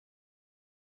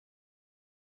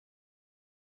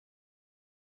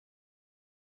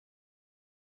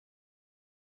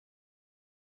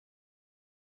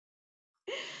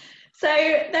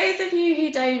So those of you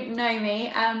who don't know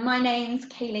me, my name's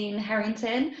Kayleen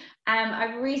Harrington.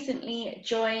 I've recently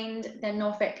joined the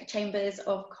Norfolk Chambers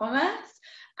of Commerce.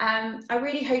 I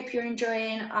really hope you're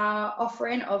enjoying our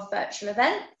offering of virtual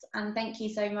events, and thank you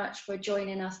so much for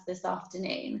joining us this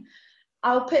afternoon.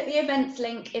 I'll put the events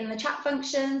link in the chat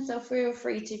function, so feel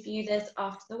free to view this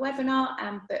after the webinar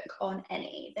and book on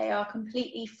any. They are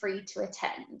completely free to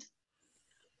attend.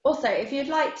 Also, if you'd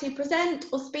like to present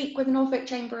or speak with Norfolk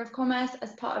Chamber of Commerce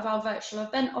as part of our virtual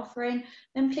event offering,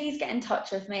 then please get in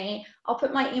touch with me. I'll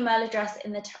put my email address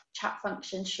in the chat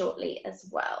function shortly as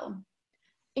well.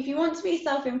 If you want to be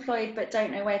self-employed but don't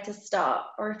know where to start,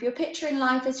 or if you're picturing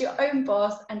life as your own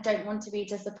boss and don't want to be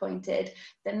disappointed,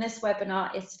 then this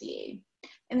webinar is for you.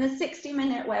 In the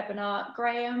 60-minute webinar,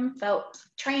 Graham Phelps,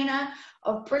 trainer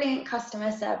of brilliant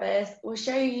customer service, will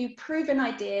show you proven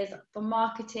ideas for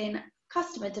marketing,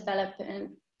 customer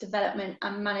development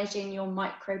and managing your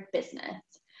micro business.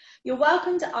 You're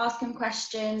welcome to ask him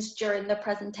questions during the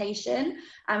presentation,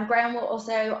 and Graham will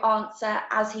also answer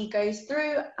as he goes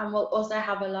through, and we'll also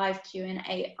have a live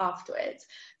Q&A afterwards.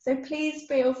 So please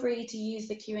feel free to use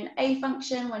the Q&A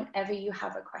function whenever you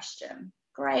have a question.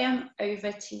 Graham,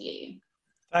 over to you.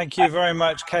 Thank you very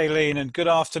much, Kayleen, and good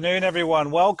afternoon,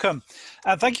 everyone. Welcome.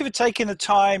 And thank you for taking the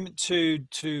time to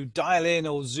dial in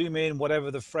or zoom in,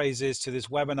 whatever the phrase is, to this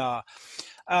webinar.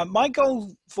 My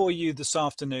goal for you this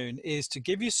afternoon is to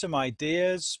give you some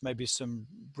ideas, maybe some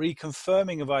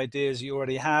reconfirming of ideas you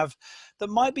already have that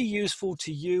might be useful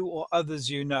to you or others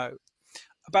you know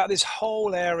about this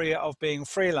whole area of being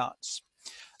freelance.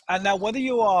 And now, whether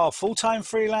you are full-time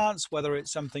freelance, whether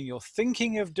it's something you're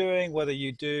thinking of doing, whether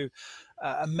you do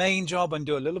a main job and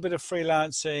do a little bit of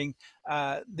freelancing,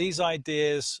 these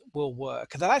ideas will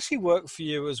work. And they'll actually work for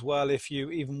you as well if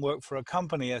you even work for a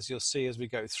company, as you'll see as we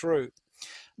go through.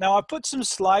 Now, I put some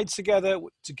slides together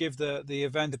to give the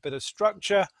event a bit of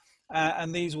structure,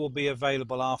 and these will be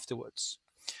available afterwards.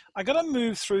 I'm going to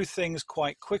move through things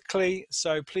quite quickly,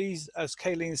 so please, as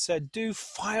Kayleen said, do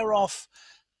fire off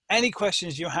any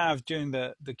questions you have during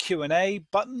the Q&A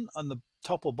button on the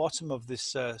top or bottom of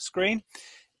this screen.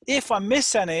 If I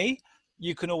miss any,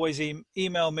 you can always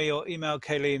email me or email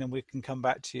Kayleen and we can come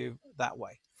back to you that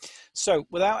way. So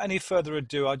without any further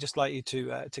ado, I'd just like you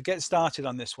to get started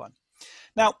on this one.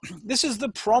 Now, this is the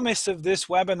promise of this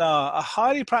webinar, a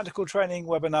highly practical training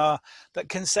webinar that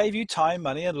can save you time,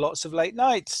 money, and lots of late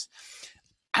nights,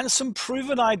 and some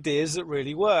proven ideas that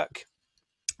really work.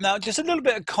 Now, just a little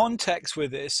bit of context with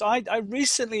this. I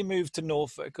recently moved to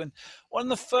Norfolk, and one of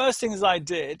the first things I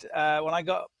did when I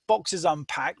got boxes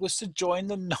unpacked was to join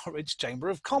the Norwich Chamber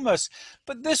of Commerce.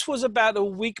 But this was about a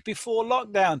week before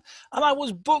lockdown, and I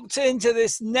was booked into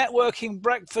this networking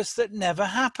breakfast that never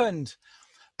happened.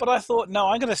 But I thought, no,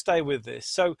 I'm going to stay with this.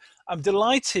 So I'm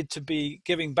delighted to be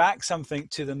giving back something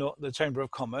to the Chamber of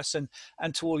Commerce and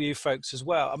to all you folks as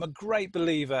well. I'm a great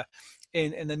believer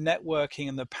in the networking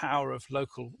and the power of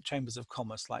local chambers of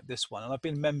commerce like this one. And I've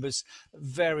been members of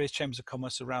various chambers of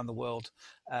commerce around the world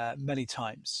many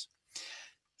times.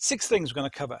 6 things we're going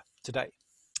to cover today: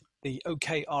 the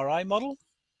OKRI model,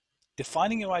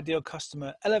 defining your ideal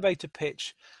customer, elevator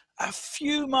pitch, a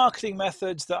few marketing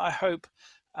methods that I hope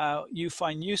you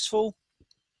find useful,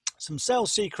 some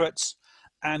sales secrets,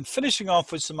 and finishing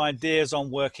off with some ideas on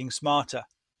working smarter.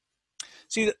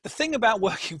 See, the thing about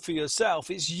working for yourself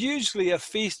is usually a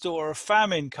feast or a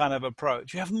famine kind of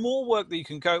approach. You have more work that you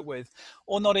can cope with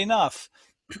or not enough.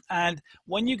 And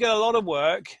when you get a lot of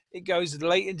work, it goes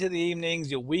late into the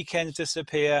evenings, your weekends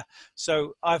disappear.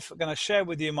 So I'm going to share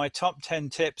with you my top 10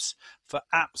 tips for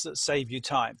apps that save you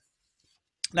time.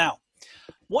 Now,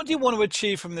 what do you want to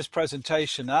achieve from this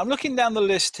presentation? Now, I'm looking down the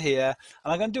list here,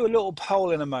 and I'm going to do a little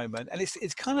poll in a moment. And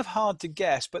it's kind of hard to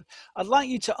guess, but I'd like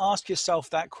you to ask yourself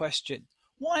that question.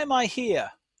 Why am I here?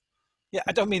 Yeah,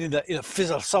 I don't mean in a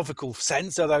philosophical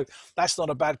sense, although that's not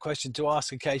a bad question to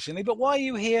ask occasionally, but why are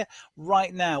you here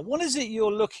right now? What is it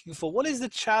you're looking for? What is the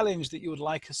challenge that you would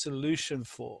like a solution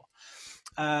for?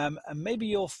 And maybe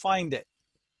you'll find it.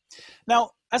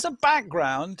 Now, as a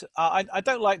background, I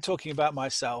don't like talking about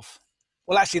myself.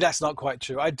 Well, actually, that's not quite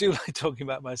true. I do like talking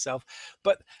about myself,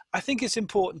 but I think it's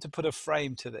important to put a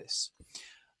frame to this.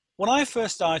 When I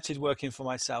first started working for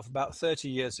myself about 30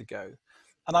 years ago,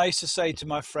 and I used to say to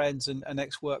my friends and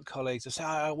ex-work colleagues, I say,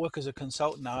 I work as a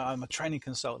consultant now. I'm a training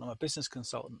consultant. I'm a business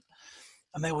consultant.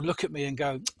 And they would look at me and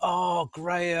go, oh,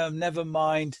 Graham, never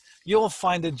mind. You'll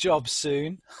find a job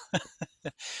soon.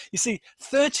 You see,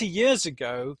 30 years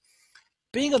ago,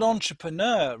 being an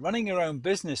entrepreneur, running your own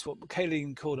business, what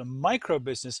Kayleen called a micro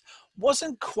business,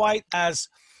 wasn't quite as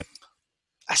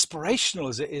aspirational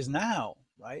as it is now.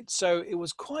 right? So it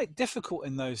was quite difficult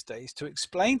in those days to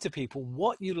explain to people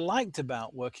what you liked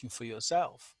about working for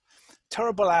yourself.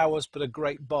 Terrible hours, but a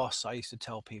great boss, I used to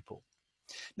tell people.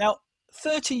 Now,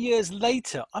 30 years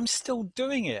later, I'm still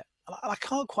doing it. I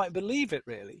can't quite believe it,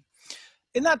 really.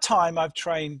 In that time, I've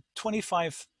trained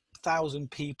 25,000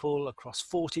 people across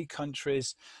 40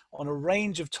 countries on a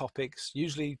range of topics,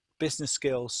 usually business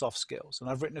skills, soft skills. And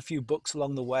I've written a few books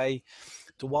along the way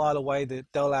to while away the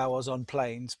dull hours on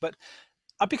planes. But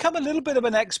I've become a little bit of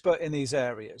an expert in these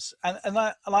areas. And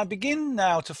I begin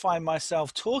now to find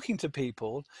myself talking to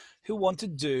people who want to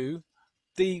do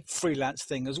the freelance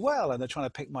thing as well. And they're trying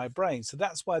to pick my brain. So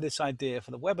that's why this idea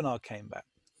for the webinar came back.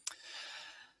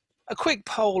 A quick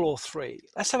poll or three.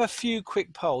 Let's have a few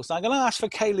quick polls. Now I'm going to ask for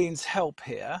Kayleen's help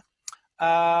here.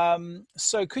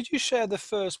 So could you share the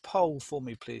first poll for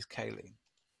me, please, Kayleen?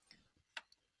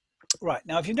 Right,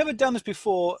 now if you've never done this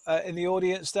before in the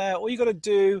audience there, all you got to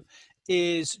do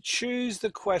is choose the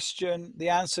question, the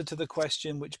answer to the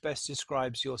question which best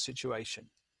describes your situation.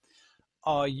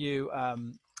 Are you a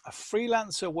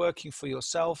freelancer working for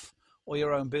yourself or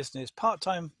your own business,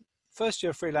 part-time, first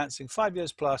year freelancing, 5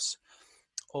 years plus,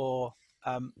 or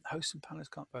hosts and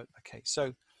panelists can't vote? Okay,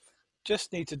 so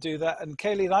just need to do that. And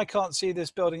Kayleen, I can't see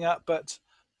this building up, but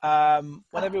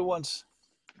when everyone's,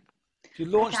 if you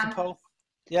launch the poll,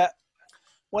 yeah,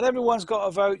 when everyone's got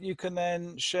a vote, you can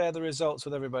then share the results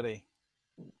with everybody.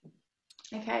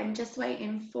 Okay, I'm just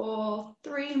waiting for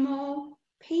 3 more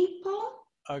people.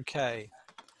 Okay.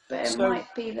 But it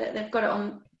might be that they've got it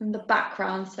on in the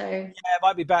background, so. Yeah, it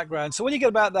might be background. So when you get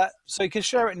about that, so you can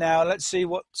share it now. Let's see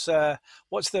what's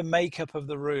the makeup of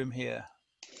the room here,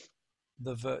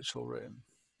 the virtual room.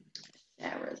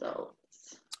 Share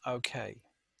results. Okay.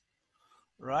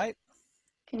 Right.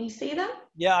 Can you see them?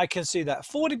 Yeah, I can see that.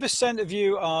 40% of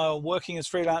you are working as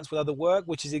freelance with other work,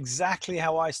 which is exactly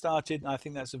how I started. And I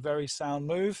think that's a very sound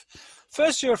move.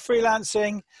 First year of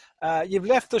freelancing, you've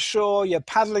left the shore, you're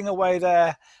paddling away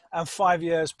there, and 5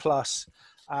 years plus.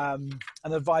 An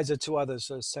advisor to others,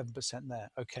 so 7% there.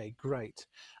 Okay, great.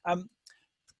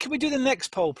 Can we do the next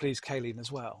poll, please, Kayleen, as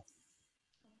well?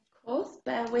 Of course,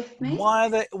 bear with me. While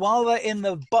they're in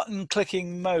the button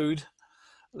clicking mode,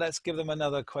 let's give them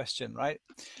another question, right?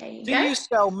 Do you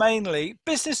sell mainly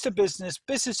business to business,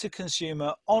 business to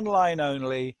consumer, online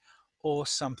only, or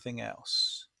something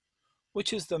else?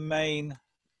 Which is the main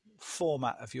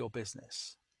format of your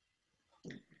business?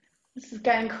 This is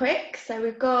going quick. So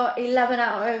we've got 11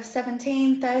 out of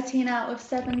 17, 13 out of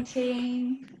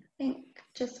 17. I think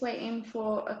just waiting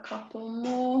for a couple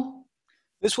more.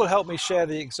 This will help me share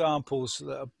the examples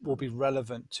that will be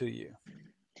relevant to you.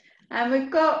 And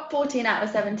we've got 14 out of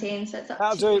 17, so it's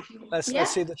up to you. Let's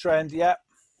see the trend. Yeah.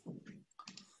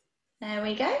 There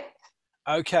we go.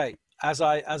 Okay. As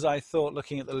I thought,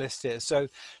 looking at the list here, so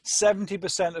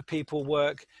 70% of people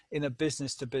work in a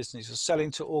business to business, or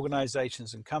selling to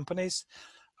organizations and companies.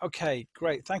 Okay,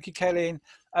 great. Thank you, Kayleen.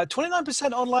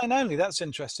 29% online only. That's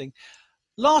interesting.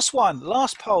 Last one,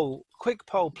 last poll. Quick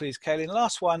poll, please, Kayleen.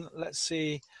 Last one. Let's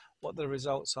see what the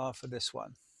results are for this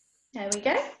one. There we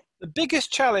go. The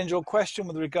biggest challenge or question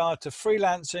with regard to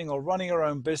freelancing or running your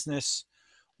own business,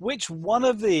 which one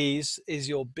of these is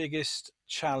your biggest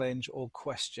challenge or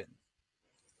question?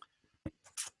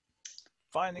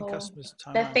 Finding customers'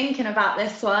 time. They're thinking about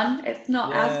this one. It's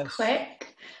not as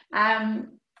quick.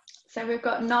 So we've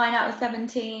got 9 out of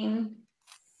 17,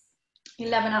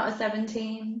 11 out of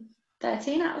 17,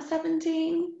 13 out of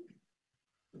 17,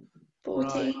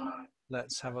 14. Right.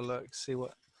 Let's have a look, see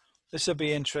what. This will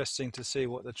be interesting to see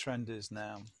what the trend is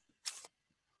now.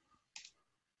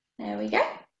 There we go.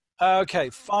 Okay,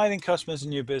 finding customers in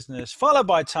new business, followed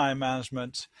by time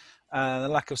management and the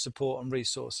lack of support and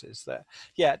resources there.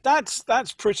 Yeah, that's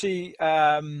pretty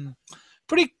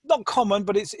not common,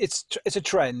 but it's a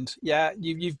trend. Yeah,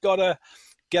 you've got to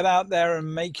get out there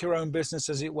and make your own business,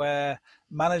 as it were.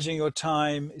 Managing your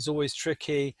time is always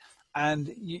tricky.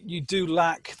 And you do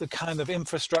lack the kind of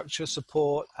infrastructure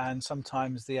support and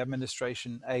sometimes the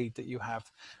administration aid that you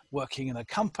have working in a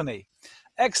company.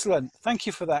 Excellent. Thank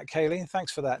you for that, Kayleen.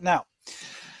 Thanks for that. Now,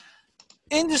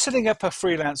 in setting up a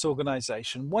freelance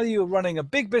organization, whether you're running a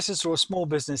big business or a small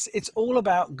business, it's all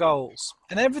about goals,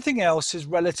 and everything else is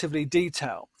relatively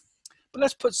detailed. But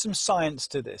let's put some science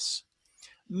to this.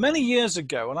 Many years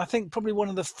ago, and I think probably one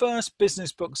of the first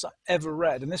business books I ever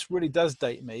read, and this really does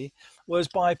date me, was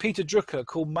by Peter Drucker,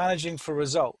 called Managing for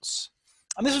Results.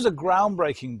 And this was a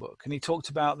groundbreaking book, and he talked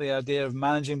about the idea of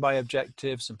managing by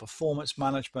objectives and performance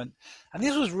management. And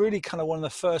this was really kind of one of the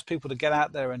first people to get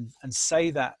out there and say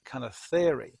that kind of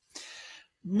theory.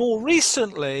 More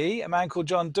recently, a man called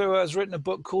John Dewar has written a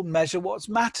book called Measure What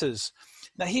Matters.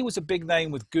 Now, he was a big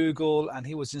name with Google, and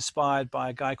he was inspired by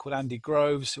a guy called Andy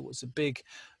Groves, who was a big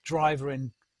driver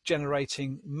in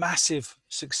generating massive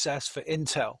success for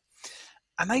Intel.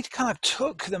 And they kind of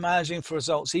took the managing for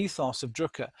results ethos of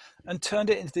Drucker and turned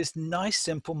it into this nice,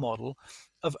 simple model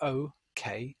of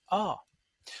OKR.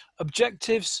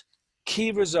 Objectives,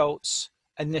 key results,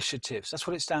 initiatives. That's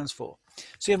what it stands for.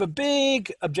 So you have a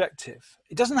big objective.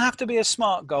 It doesn't have to be a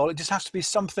SMART goal. It just has to be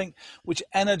something which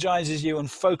energizes you and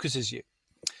focuses you.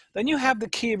 Then you have the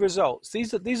key results.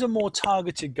 These are more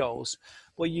targeted goals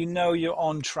where you know you're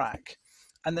on track.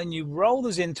 And then you roll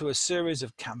those into a series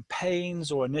of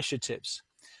campaigns or initiatives.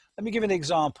 Let me give you an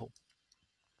example.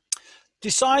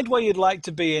 Decide where you'd like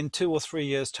to be in 2 or 3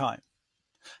 years' time.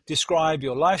 Describe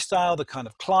your lifestyle, the kind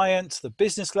of clients, the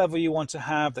business level you want to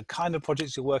have, the kind of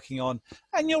projects you're working on,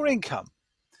 and your income.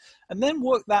 And then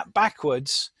work that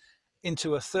backwards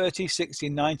into a 30, 60,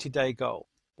 90-day goal.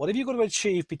 What have you got to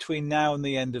achieve between now and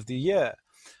the end of the year?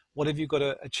 What have you got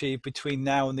to achieve between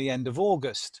now and the end of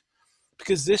August?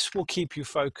 Because this will keep you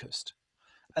focused.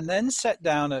 And then set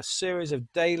down a series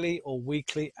of daily or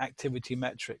weekly activity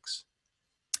metrics.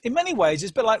 In many ways,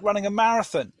 it's a bit like running a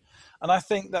marathon. And I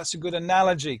think that's a good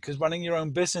analogy, because running your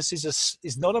own business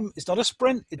is not a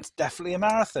sprint, it's definitely a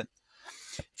marathon.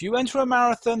 If you enter a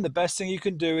marathon, the best thing you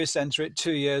can do is enter it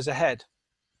 2 years ahead.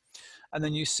 And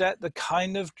then you set the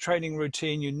kind of training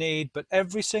routine you need, but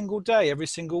every single day, every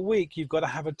single week, you've got to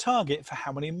have a target for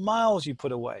how many miles you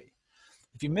put away.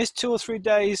 If you miss 2 or 3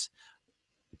 days,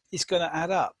 it's going to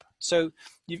add up. So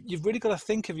you've really got to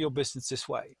think of your business this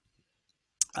way.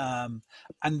 And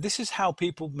this is how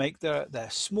people make their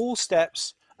small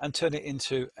steps and turn it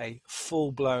into a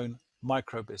full-blown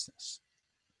micro business.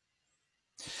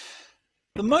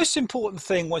 The most important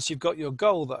thing once you've got your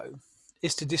goal, though,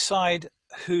 is to decide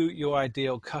who your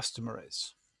ideal customer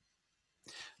is.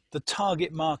 The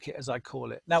target market, as I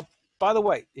call it. Now, by the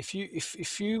way, if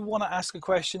you want to ask a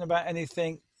question about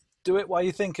anything, do it while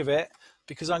you think of it,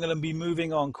 because I'm going to be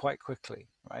moving on quite quickly,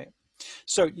 right?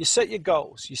 So you set your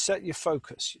goals, you set your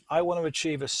focus. I want to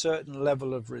achieve a certain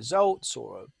level of results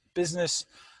or a business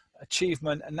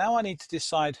achievement, and now I need to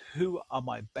decide who are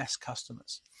my best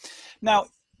customers. Now,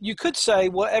 you could say,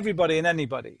 well, everybody and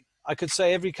anybody. I could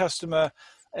say every customer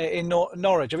in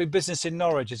Norwich, every business in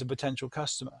Norwich is a potential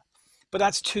customer, but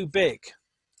that's too big.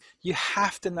 You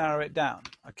have to narrow it down,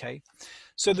 okay?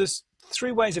 So there's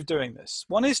 3 ways of doing this.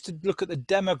 One is to look at the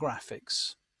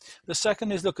demographics. The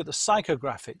second is look at the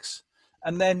psychographics,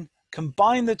 and then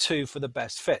combine the 2 for the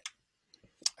best fit.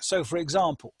 So for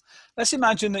example, let's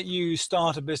imagine that you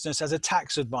start a business as a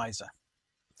tax advisor.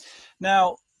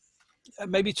 Now,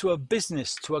 maybe to a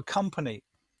business, to a company,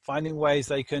 finding ways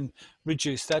they can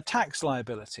reduce their tax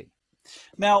liability.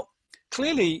 Now,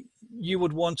 clearly, you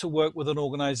would want to work with an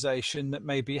organization that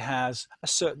maybe has a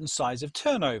certain size of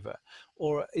turnover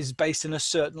or is based in a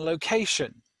certain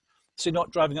location. So you're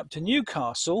not driving up to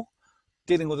Newcastle,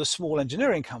 dealing with a small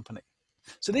engineering company.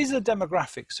 So these are the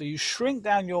demographics. So you shrink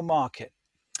down your market.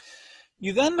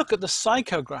 You then look at the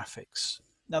psychographics.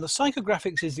 Now, the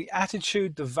psychographics is the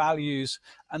attitude, the values,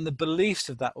 and the beliefs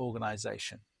of that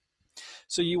organization.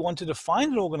 So you wanted to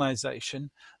find an organization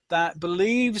that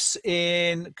believes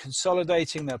in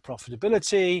consolidating their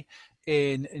profitability,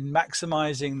 in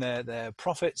maximizing their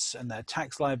profits and their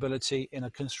tax liability in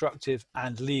a constructive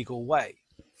and legal way.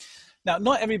 Now,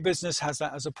 not every business has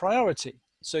that as a priority.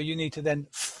 So you need to then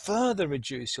further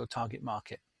reduce your target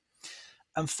market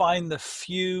and find the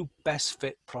few best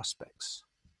fit prospects.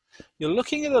 You're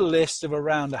looking at a list of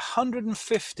around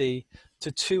 150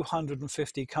 to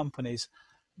 250 companies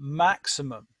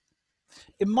maximum.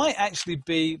 It might actually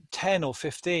be 10 or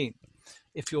 15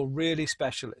 if you're really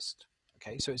specialist.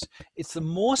 Okay, so it's the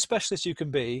more specialist you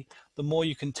can be, the more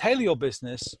you can tailor your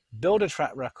business, build a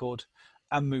track record,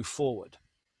 and move forward.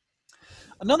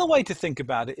 Another way to think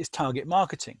about it is target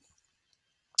marketing.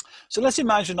 So let's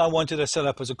imagine I wanted to set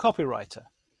up as a copywriter,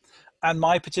 and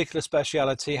my particular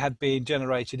speciality had been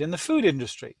generated in the food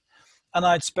industry. And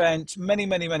I'd spent many,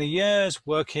 many, many years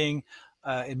working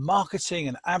in marketing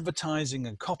and advertising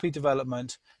and copy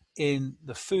development in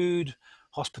the food,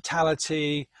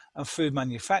 hospitality, and food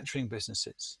manufacturing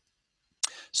businesses.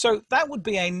 So that would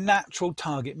be a natural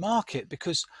target market,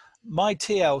 because my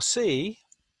TLC,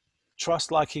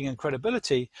 trust, liking, and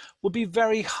credibility, would be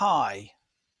very high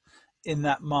in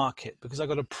that market because I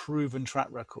got a proven track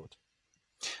record.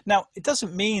 Now, it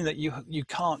doesn't mean that you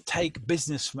can't take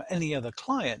business from any other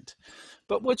client,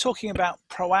 but we're talking about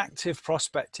proactive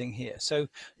prospecting here. So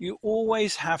you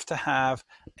always have to have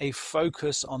a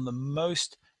focus on the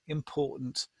most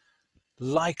important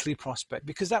likely prospect,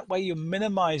 because that way you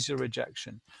minimize your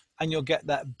rejection and you'll get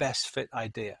that best fit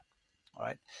idea. All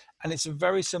right. And it's a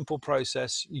very simple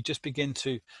process. You just begin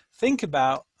to think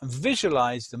about and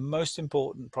visualize the most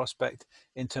important prospect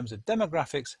in terms of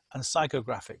demographics and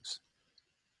psychographics.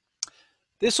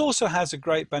 This also has a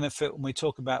great benefit when we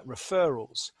talk about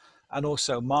referrals and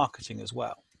also marketing as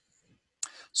well.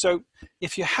 So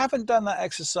if you haven't done that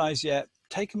exercise yet,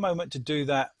 take a moment to do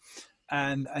that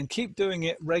and keep doing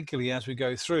it regularly as we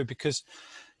go through, because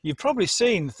you've probably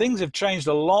seen things have changed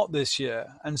a lot this year.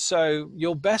 And so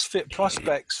your best fit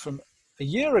prospects from a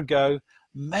year ago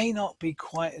may not be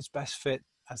quite as best fit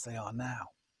as they are now.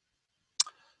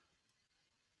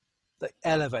 The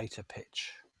elevator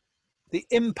pitch, the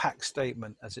impact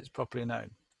statement, as it's properly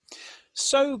known.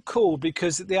 So cool,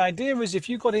 because the idea is if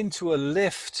you got into a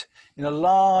lift in a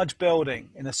large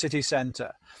building in a city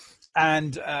center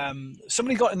and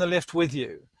somebody got in the lift with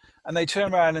you and they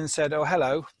turned around and said, "Oh,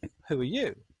 hello, who are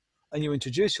you?" And you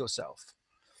introduce yourself.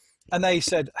 And they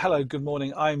said, "Hello, good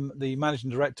morning. I'm the managing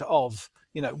director of,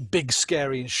 big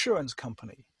scary insurance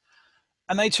company."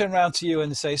 And they turn around to you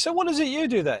and say, "So what is it you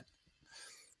do then?"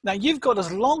 Now you've got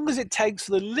as long as it takes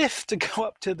for the lift to go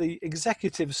up to the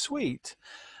executive suite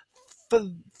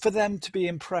for them to be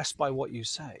impressed by what you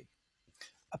say.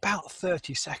 About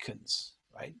 30 seconds,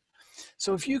 right?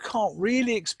 So if you can't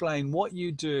really explain what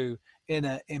you do in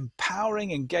an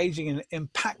empowering, engaging, and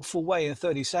impactful way in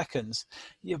 30 seconds,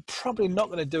 you're probably not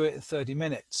going to do it in 30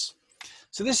 minutes.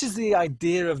 So this is the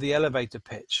idea of the elevator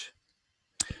pitch.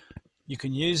 You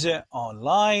can use it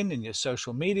online, in your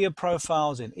social media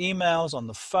profiles, in emails, on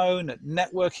the phone, at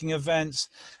networking events,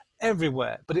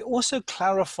 everywhere. But it also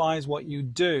clarifies what you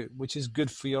do, which is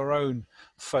good for your own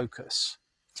focus.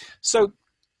 So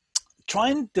try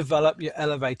and develop your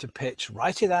elevator pitch,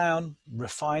 write it down,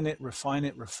 refine it, refine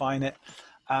it, refine it.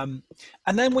 And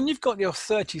then when you've got your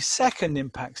 30-second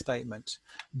impact statement,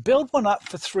 build one up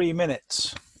for 3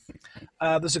 minutes.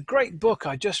 There's a great book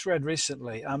I just read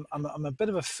recently. I'm a bit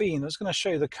of a fiend. I was going to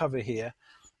show you the cover here.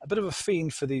 A bit of a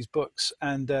fiend for these books.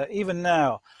 And even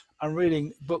now, I'm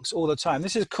reading books all the time.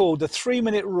 This is called The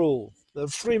 3-Minute Rule. The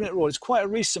 3-Minute Rule. It's quite a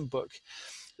recent book.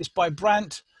 It's by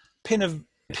Brant Pinovidic,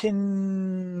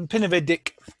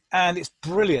 and it's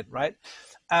brilliant, right?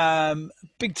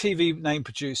 Big TV name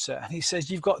producer. And he says,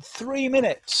 you've got 3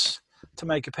 minutes to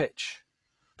make a pitch.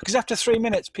 Because after 3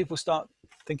 minutes, people start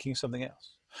thinking of something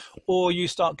else. Or you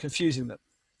start confusing them.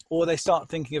 Or they start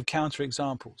thinking of counter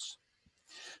examples.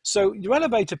 So your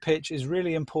elevator pitch is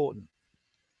really important.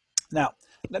 Now,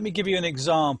 let me give you an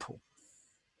example.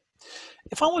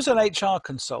 If I was an HR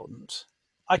consultant,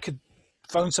 I could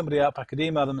phone somebody up, I could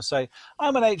email them and say,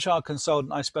 I'm an HR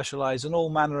consultant, I specialize in all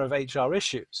manner of HR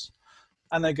issues.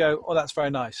 And they go, oh, that's very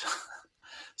nice.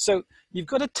 So you've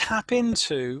got to tap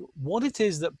into what it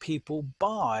is that people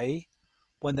buy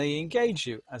when they engage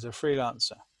you as a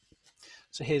freelancer.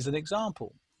 So here's an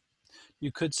example.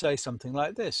 You could say something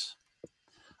like this.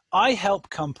 I help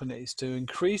companies to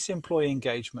increase employee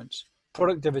engagement,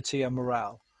 productivity and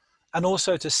morale, and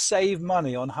also to save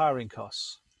money on hiring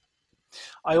costs.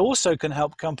 I also can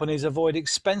help companies avoid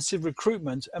expensive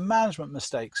recruitment and management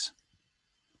mistakes.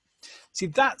 See,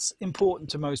 that's important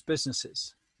to most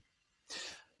businesses.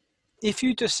 If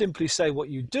you just simply say what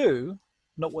you do,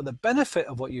 not what the benefit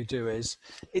of what you do is,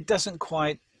 it doesn't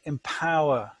quite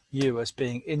empower you as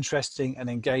being interesting and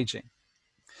engaging.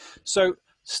 So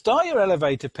start your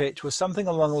elevator pitch with something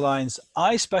along the lines,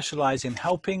 I specialize in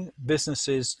helping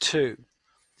businesses too.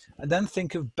 And then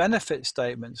think of benefit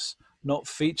statements, not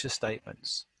feature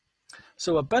statements.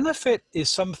 So a benefit is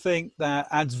something that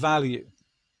adds value,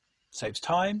 saves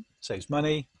time, saves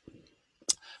money,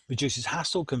 reduces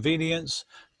hassle, convenience,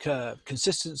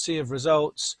 consistency of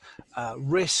results,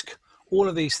 risk, all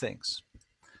of these things.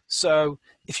 So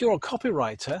if you're a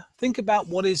copywriter, think about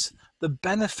what is the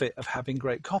benefit of having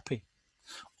great copy,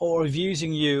 or of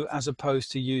using you as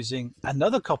opposed to using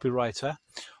another copywriter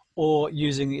or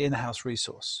using the in-house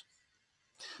resource.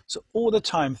 So all the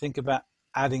time, think about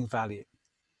adding value.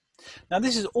 Now,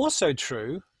 this is also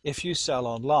true if you sell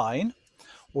online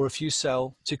or if you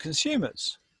sell to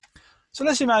consumers. So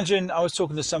let's imagine I was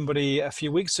talking to somebody a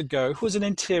few weeks ago who was an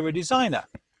interior designer.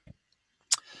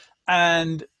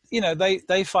 And,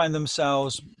 they find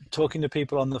themselves talking to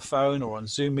people on the phone or on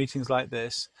Zoom meetings like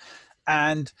this.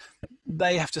 And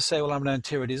they have to say, well, I'm an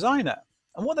interior designer.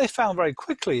 And what they found very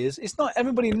quickly is it's not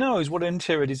everybody knows what an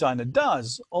interior designer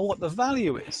does or what the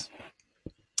value is.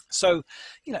 So,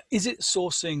 is it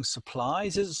sourcing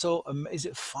supplies? Is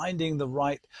it finding the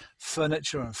right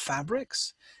furniture and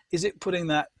fabrics? Is it putting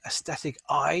that aesthetic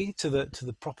eye to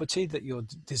the property that you're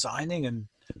designing and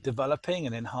developing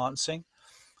and enhancing?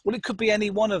 Well, it could be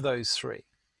any one of those three.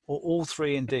 or all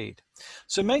three indeed.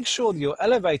 So make sure that your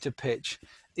elevator pitch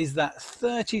is that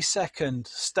 30-second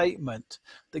statement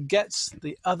that gets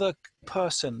the other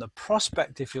person, the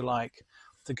prospect, if you like,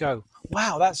 to go,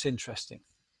 wow, that's interesting.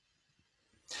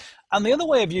 And the other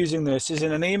way of using this is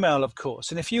in an email, of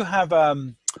course. And if you have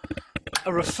a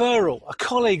referral, a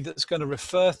colleague that's going to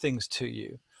refer things to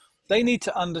you, they need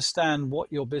to understand what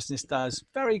your business does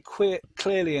very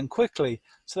clearly and quickly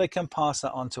so they can pass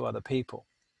that on to other people.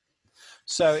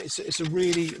 So it's a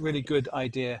really, really good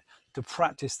idea to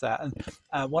practice that.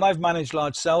 And when I've managed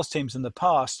large sales teams in the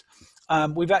past,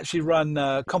 we've actually run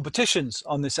competitions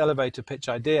on this elevator pitch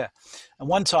idea. And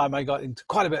one time I got into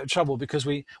quite a bit of trouble because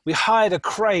we hired a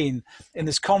crane in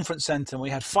this conference center, and we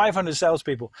had 500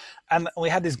 salespeople, and we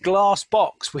had this glass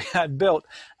box we had built,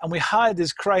 and we hired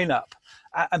this crane up.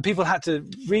 And people had to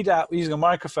read out using a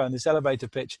microphone this elevator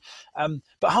pitch.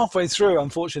 But halfway through,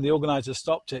 unfortunately, the organizer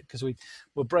stopped it because we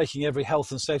were breaking every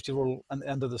health and safety rule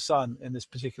under the sun in this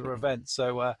particular event.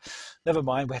 So never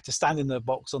mind, we had to stand in the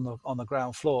box on the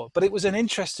ground floor. But it was an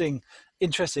interesting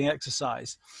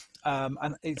exercise.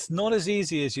 And it's not as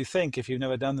easy as you think if you've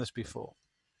never done this before.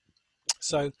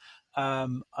 So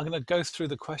I'm going to go through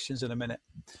the questions in a minute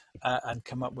and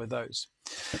come up with those.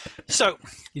 So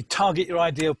you target your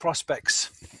ideal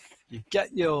prospects. You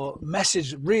get your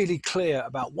message really clear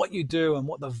about what you do and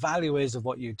what the value is of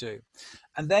what you do.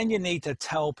 And then you need to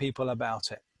tell people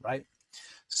about it, right?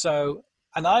 So,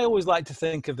 and I always like to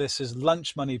think of this as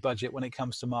lunch money budget when it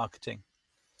comes to marketing.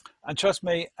 And trust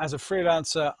me, as a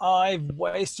freelancer, I've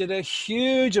wasted a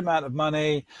huge amount of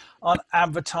money on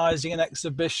advertising and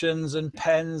exhibitions and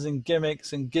pens and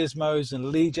gimmicks and gizmos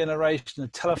and lead generation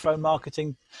and telephone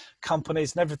marketing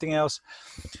companies and everything else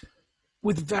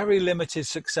with very limited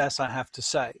success, I have to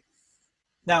say.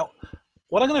 Now,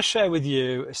 what I'm going to share with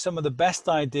you is some of the best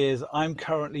ideas I'm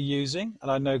currently using, and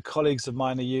I know colleagues of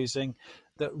mine are using,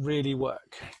 that really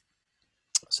work.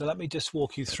 So let me just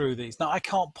walk you through these. Now, I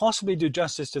can't possibly do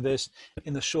justice to this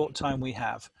in the short time we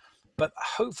have, but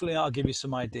hopefully I'll give you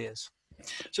some ideas.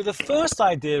 So the first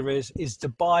idea is to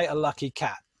buy a lucky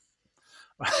cat.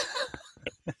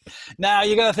 Now,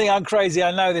 you're going to think I'm crazy.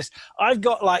 I know this. I've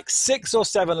got like 6 or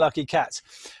 7 lucky cats.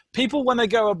 People, when they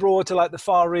go abroad to like the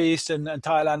Far East and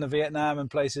Thailand and Vietnam and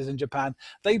places in Japan,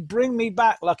 they bring me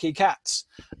back lucky cats.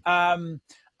 And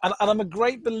I'm a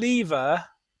great believer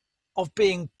of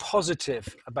being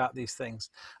positive about these things.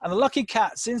 And the lucky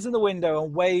cat sits in the window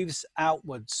and waves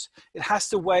outwards. It has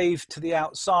to wave to the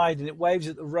outside, and it waves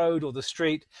at the road or the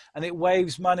street, and it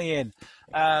waves money in.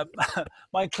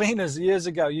 My cleaners years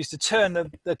ago used to turn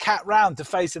the cat round to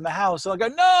face in the house, and I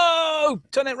go, no,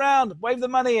 turn it round, wave the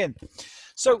money in.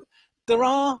 So there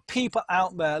are people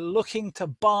out there looking to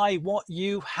buy what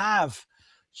you have.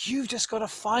 You've just got to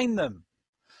find them.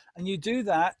 And you do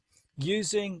that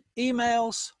using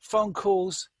emails, phone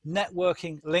calls,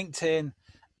 networking, LinkedIn,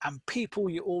 and people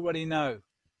you already know.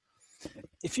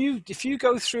 If you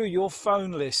go through your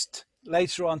phone list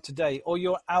later on today, or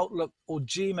your Outlook or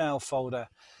Gmail folder,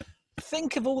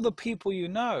 think of all the people you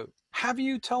know. Have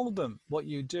you told them what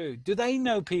you do? Do they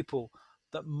know people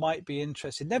that might be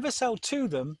interested? Never sell to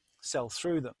them, sell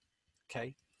through them.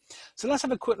 Okay, so let's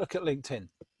have a quick look at LinkedIn.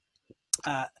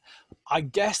 I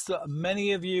guess that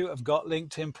many of you have got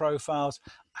LinkedIn profiles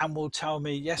and will tell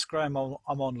me, yes, Graham,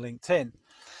 I'm on LinkedIn.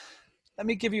 Let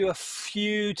me give you a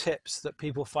few tips that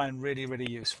people find really, really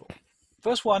useful.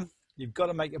 First one, you've got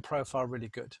to make your profile really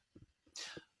good.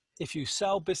 If you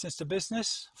sell business to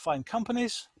business, find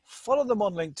companies, follow them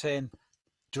on LinkedIn,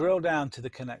 drill down to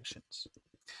the connections.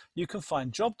 You can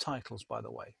find job titles, by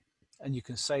the way, and you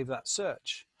can save that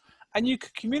search. And you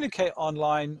can communicate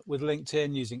online with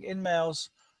LinkedIn using emails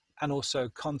and also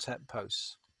content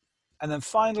posts. And then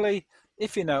finally,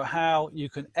 if you know how, you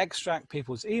can extract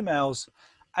people's emails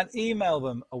and email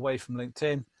them away from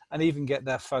LinkedIn and even get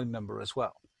their phone number as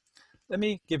well. Let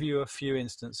me give you a few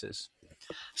instances.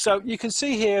 So you can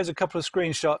see here is a couple of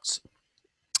screenshots.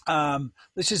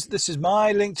 This is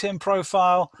my LinkedIn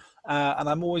profile, and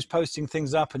I'm always posting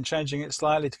things up and changing it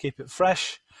slightly to keep it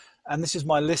fresh. And this is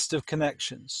my list of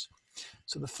connections.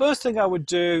 So the first thing I would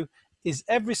do is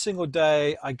every single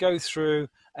day I go through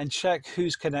and check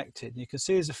who's connected. You can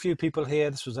see there's a few people here.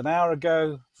 This was an hour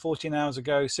ago, 14 hours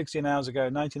ago, 16 hours ago,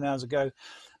 19 hours ago.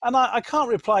 And I can't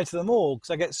reply to them all because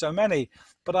I get so many,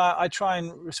 but I try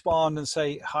and respond and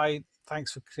say, hi,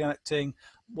 thanks for connecting.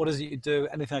 What is it you do?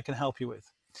 Anything I can help you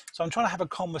with? So I'm trying to have a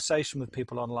conversation with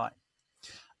people online.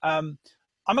 I'm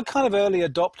a kind of early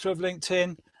adopter of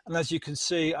LinkedIn. And as you can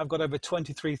see, I've got over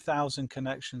 23,000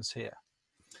 connections here.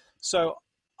 So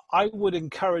I would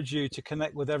encourage you to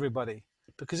connect with everybody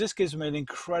because this gives me an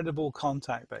incredible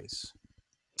contact base.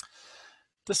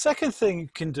 The second thing you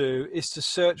can do is to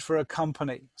search for a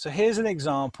company. So here's an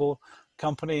example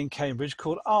company in Cambridge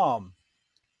called Arm.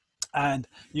 And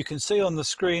you can see on the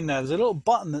screen there's a little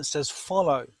button that says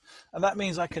follow. And that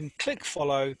means I can click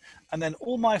follow, and then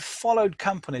all my followed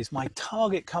companies, my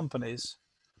target companies,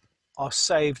 are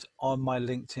saved on my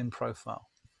LinkedIn profile.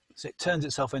 So it turns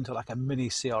itself into like a mini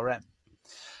CRM.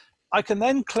 I can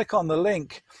then click on the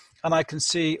link and I can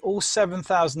see all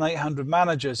 7,800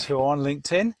 managers who are on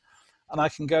LinkedIn, and I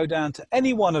can go down to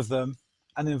any one of them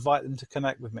and invite them to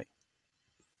connect with me.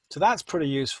 So that's pretty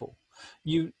useful.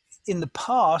 In the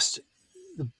past,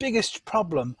 the biggest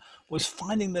problem was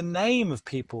finding the name of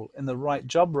people in the right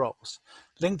job roles.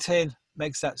 LinkedIn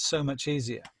makes that so much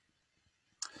easier.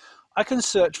 I can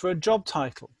search for a job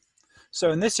title.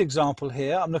 So in this example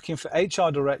here, I'm looking for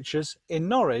HR directors in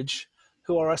Norwich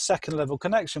who are a second level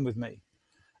connection with me.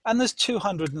 And there's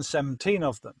 217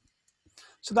 of them.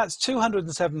 So that's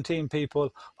 217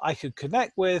 people I could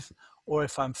connect with, or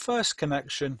if I'm first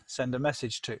connection, send a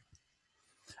message to.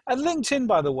 And LinkedIn,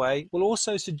 by the way, will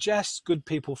also suggest good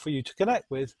people for you to connect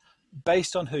with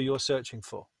based on who you're searching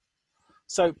for.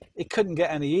 So it couldn't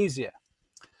get any easier.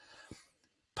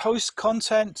 Post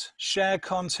content, share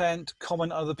content,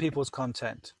 comment other people's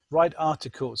content, write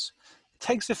articles. It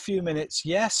takes a few minutes,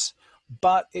 yes,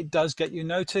 but it does get you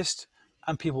noticed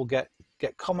and people get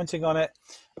commenting on it.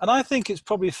 And I think it's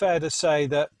probably fair to say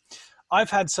that I've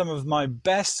had some of my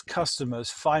best customers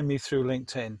find me through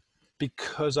LinkedIn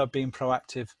because I've been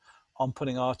proactive on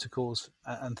putting articles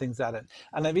and things at it.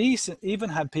 And I've even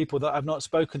had people that I've not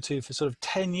spoken to for sort of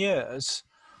 10 years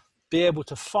be able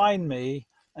to find me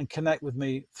and connect with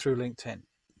me through LinkedIn.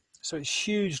 So it's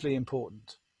hugely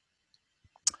important.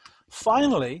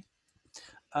 Finally,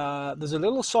 there's a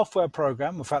little software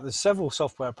program. In fact, there's several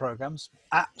software programs,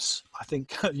 apps, I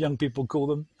think young people call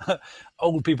them.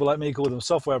 Old people like me call them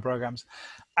software programs.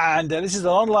 And this is an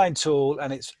online tool,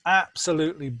 and it's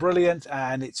absolutely brilliant,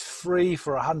 and it's free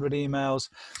for 100 emails.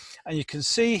 And you can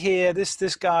see here,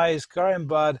 this guy is Graham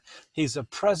Budd. He's the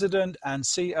president and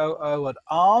COO at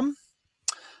Arm.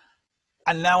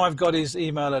 And now I've got his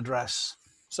email address,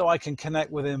 so I can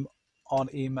connect with him on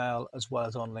email as well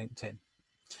as on LinkedIn.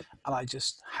 And I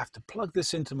just have to plug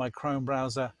this into my Chrome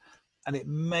browser, and it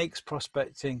makes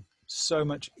prospecting so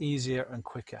much easier and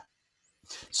quicker.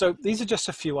 So these are just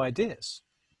a few ideas.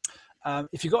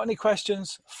 If you've got any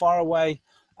questions, fire away.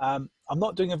 I'm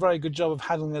not doing a very good job of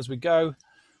handling as we go.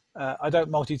 I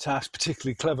don't multitask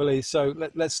particularly cleverly, so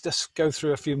let's just go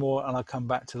through a few more and I'll come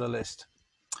back to the list.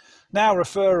 Now,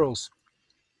 referrals,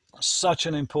 such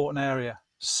an important area,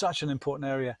 such an important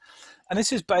area. And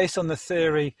this is based on the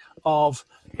theory of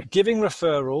giving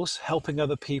referrals, helping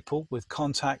other people with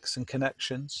contacts and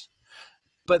connections,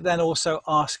 but then also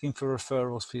asking for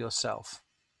referrals for yourself.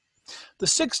 The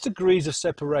 6 degrees of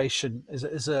separation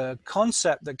is a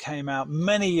concept that came out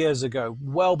many years ago,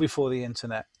 well before the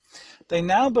internet. They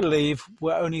now believe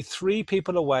we're only 3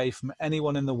 people away from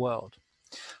anyone in the world.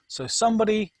 So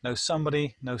somebody knows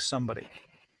somebody knows somebody.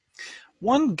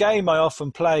 One game I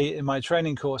often play in my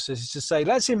training courses is to say,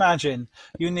 let's imagine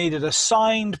you needed a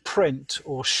signed print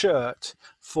or shirt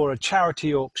for a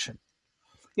charity auction.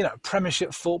 You know,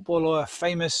 Premiership footballer, a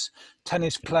famous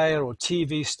tennis player or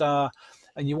TV star,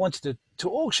 and you wanted to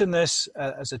auction this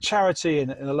as a charity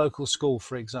in a local school,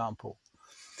 for example.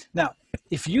 Now,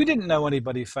 if you didn't know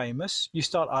anybody famous, you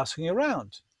start asking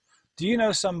around. Do you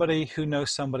know somebody who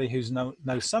knows somebody who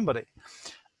knows somebody?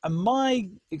 And my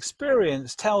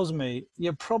experience tells me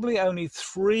you're probably only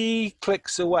 3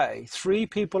 clicks away, 3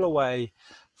 people away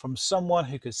from someone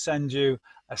who could send you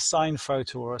a signed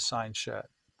photo or a signed shirt.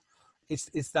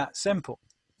 It's that simple.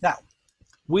 Now,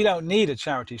 we don't need a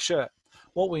charity shirt.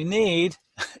 What we need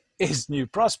is new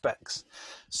prospects.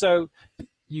 So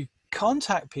you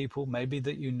contact people maybe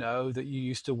that you know, that you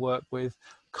used to work with,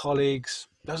 colleagues,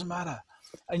 doesn't matter.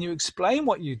 And you explain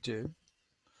what you do,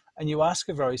 and you ask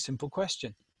a very simple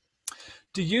question.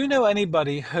 Do you know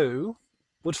anybody who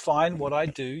would find what I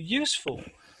do useful?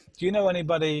 Do you know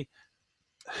anybody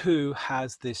who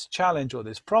has this challenge or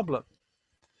this problem?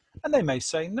 And they may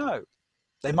say no.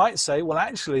 They might say, well,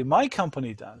 actually, my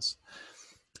company does.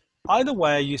 Either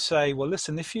way, you say, well,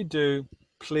 listen, if you do,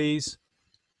 please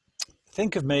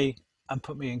think of me and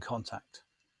put me in contact.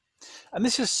 And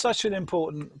this is such an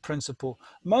important principle.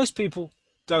 Most people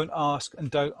don't ask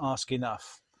and don't ask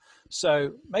enough.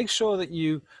 So make sure that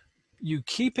you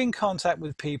keep in contact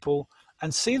with people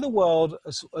and see the world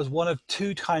as one of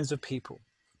 2 kinds of people.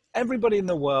 Everybody in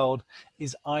the world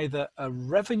is either a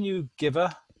revenue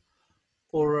giver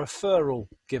or a referral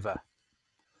giver.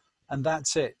 And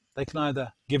that's it. They can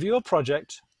either give you a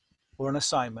project or an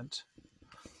assignment,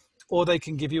 or they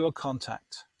can give you a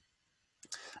contact.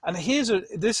 And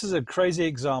this is a crazy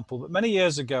example, but many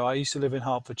years ago, I used to live in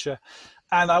Hertfordshire,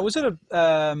 and I was at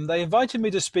they invited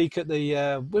me to speak at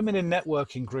the Women in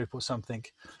Networking group or something.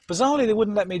 Bizarrely, they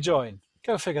wouldn't let me join.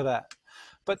 Go figure that.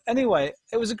 But anyway,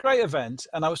 it was a great event,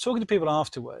 and I was talking to people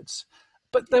afterwards,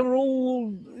 but they were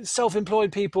all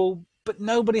self-employed people, but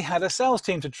nobody had a sales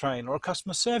team to train or a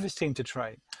customer service team to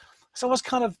train. So I was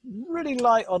kind of really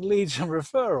light on leads and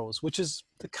referrals, which is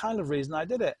the kind of reason I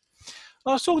did it.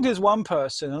 I was talking to this one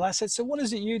person and I said, so what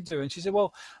is it you do? And she said,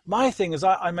 well, my thing is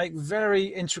I make very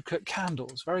intricate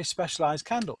candles, very specialized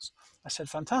candles. I said,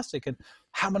 fantastic. And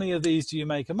how many of these do you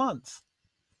make a month?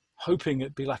 Hoping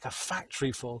it'd be like a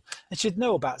factory full. And she'd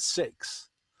know about 6.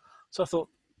 So I thought,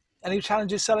 any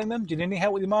challenges selling them? Do you need any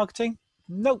help with your marketing?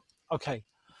 Nope. Okay.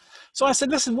 So I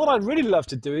said, listen, what I'd really love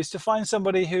to do is to find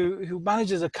somebody who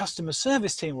manages a customer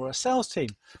service team or a sales team.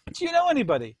 Do you know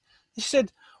anybody? And she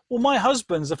said, well, my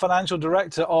husband's the financial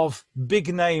director of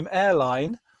big name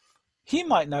airline. He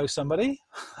might know somebody.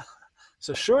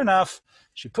 So sure enough,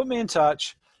 she put me in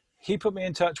touch. He put me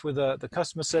in touch with the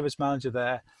customer service manager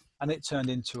there, and it turned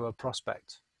into a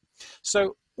prospect.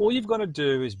 So all you've got to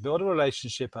do is build a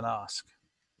relationship and ask.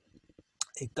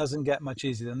 It doesn't get much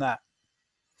easier than that.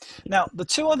 Now, the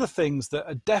 2 other things that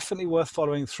are definitely worth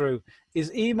following through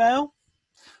is email.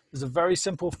 There's a very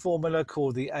simple formula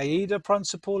called the AIDA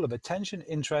principle of attention,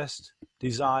 interest,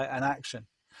 desire, and action.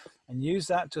 And use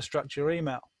that to structure your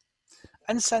email.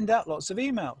 And send out lots of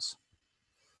emails.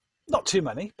 Not too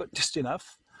many, but just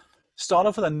enough. Start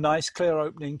off with a nice, clear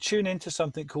opening. Tune into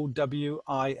something called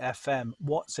WIFM.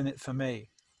 What's in it for me?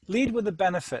 Lead with a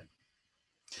benefit.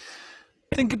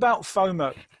 Think about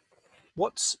FOMO.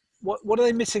 What are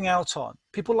they missing out on?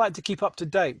 People like to keep up to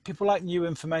date. People like new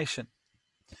information.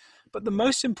 But the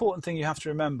most important thing you have to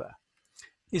remember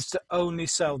is to only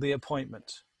sell the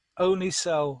appointment, only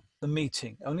sell the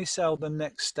meeting, only sell the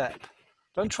next step.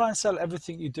 Don't try and sell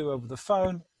everything you do over the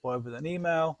phone or over an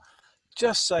email.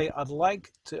 Just say, I'd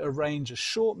like to arrange a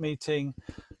short meeting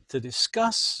to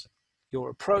discuss your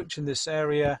approach in this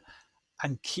area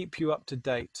and keep you up to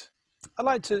date. I'd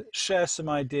like to share some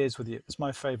ideas with you. It's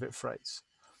my favorite phrase.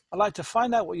 I'd like to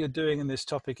find out what you're doing in this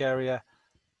topic area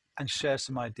and share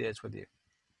some ideas with you.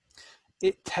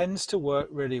 It tends to work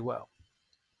really well.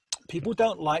 People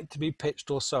don't like to be pitched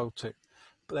or sold to,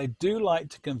 but they do like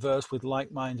to converse with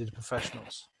like-minded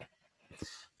professionals.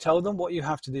 Tell them what you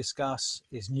have to discuss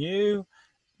is new,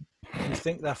 you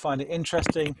think they'll find it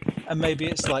interesting, and maybe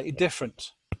it's slightly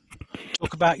different.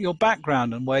 Talk about your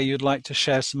background and where you'd like to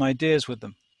share some ideas with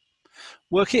them.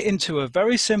 Work it into a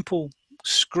very simple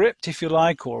script, if you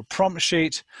like, or a prompt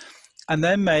sheet, and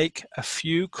then make a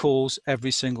few calls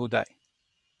every single day.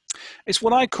 It's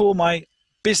what I call my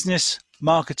business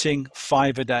marketing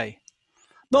 5 a day.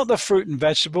 Not the fruit and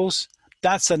vegetables.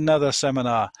 That's another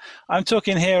seminar. I'm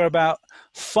talking here about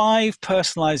 5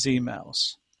 personalized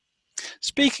emails.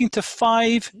 Speaking to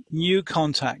 5 new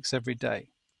contacts every day.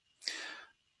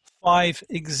 5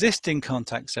 existing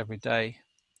contacts every day.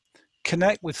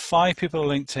 Connect with 5 people on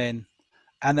LinkedIn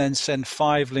and then send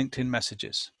 5 LinkedIn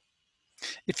messages.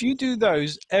 If you do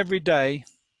those every day,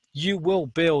 you will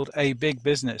build a big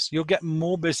business. You'll get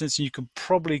more business than you can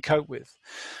probably cope with.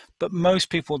 But most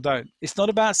people don't. It's not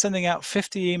about sending out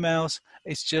 50 emails,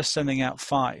 it's just sending out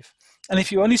 5. And if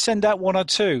you only send out 1 or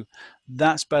 2,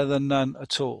 that's better than none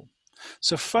at all.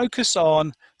 So focus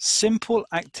on simple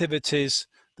activities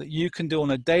that you can do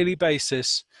on a daily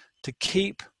basis to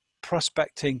keep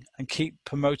prospecting and keep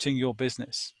promoting your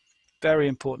business. Very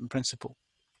important principle.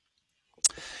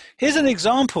 Here's an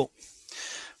example.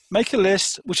 Make a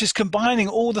list which is combining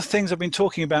all the things I've been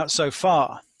talking about so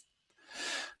far.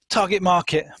 Target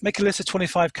market, make a list of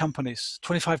 25 companies,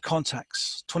 25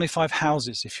 contacts, 25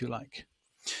 houses if you like.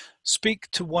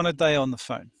 Speak to 1 a day on the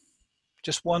phone.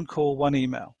 Just 1 call, 1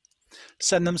 email.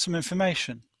 Send them some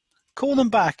information. Call them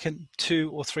back in 2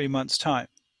 or 3 months' time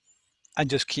and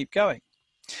just keep going.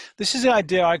 This is the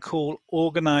idea I call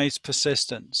organized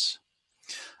persistence.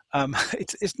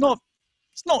 It's not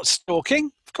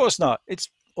stalking, of course not. It's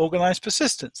organized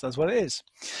persistence, that's what it is.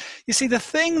 You see, the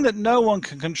thing that no one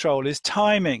can control is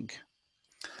timing.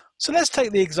 So let's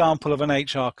take the example of an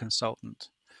HR consultant.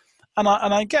 And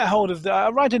I get hold of I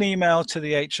write an email to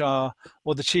the HR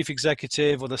or the chief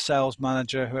executive or the sales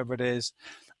manager, whoever it is,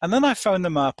 and then I phone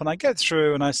them up and I get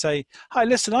through and I say, hi,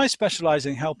 listen, I specialize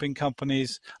in helping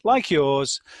companies like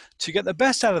yours to get the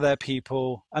best out of their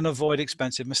people and avoid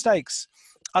expensive mistakes.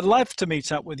 I'd love to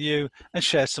meet up with you and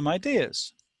share some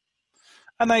ideas.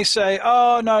 And they say,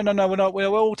 oh, no, no, no, we're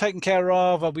all taken care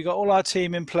of. We got all our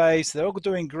team in place. They're all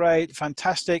doing great.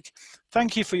 Fantastic.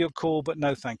 Thank you for your call, but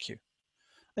no, thank you.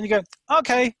 And you go,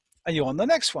 okay. And you're on the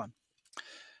next one.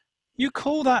 You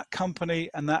call that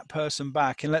company and that person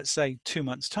back in, let's say, 2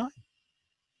 months' time.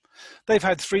 They've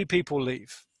had 3 people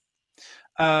leave.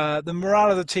 The morale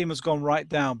of the team has gone right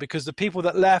down because the people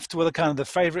that left were the kind of the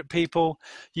favorite people.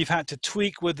 You've had to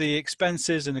tweak with the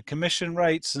expenses and the commission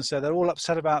rates, and so they're all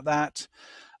upset about that.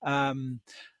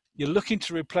 You're looking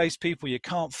to replace people. You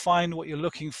can't find what you're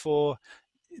looking for.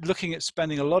 Looking at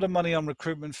spending a lot of money on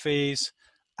recruitment fees,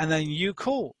 and then you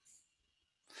call.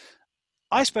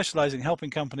 I specialize in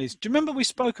helping companies. Do you remember we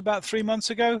spoke about 3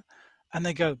 months ago? And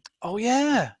they go, oh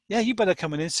yeah, you better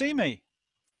come in and see me.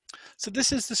 So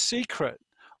this is the secret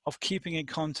of keeping in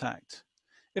contact.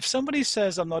 If somebody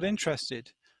says I'm not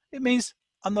interested, it means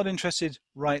I'm not interested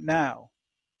right now.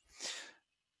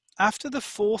 After the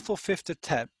 4th or 5th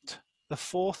attempt, the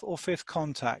 4th or 5th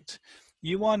contact,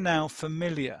 you are now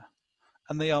familiar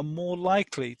and they are more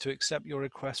likely to accept your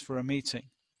request for a meeting.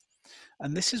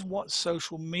 And this is what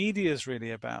social media is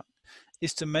really about,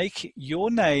 is to make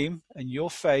your name and your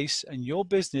face and your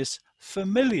business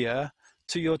familiar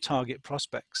to your target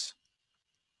prospects.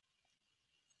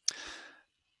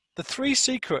 The 3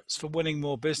 secrets for winning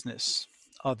more business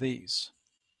are these.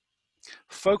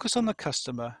 Focus on the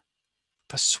customer,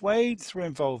 persuade through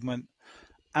involvement,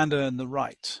 and earn the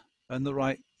right. Earn the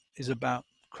right is about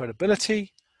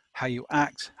credibility, how you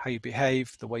act, how you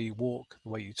behave, the way you walk, the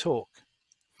way you talk.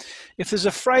 If there's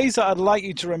a phrase that I'd like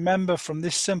you to remember from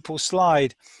this simple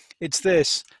slide, it's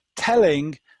this: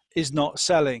 telling is not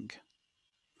selling.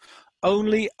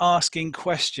 Only asking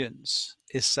questions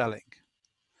is selling.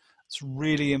 It's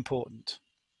really important.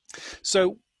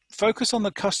 So focus on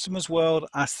the customer's world,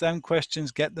 ask them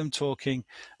questions, get them talking,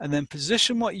 and then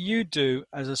position what you do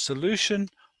as a solution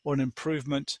or an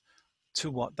improvement to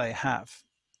what they have.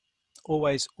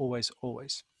 Always, always,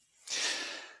 always.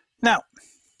 Now,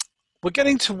 we're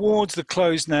getting towards the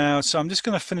close now, so I'm just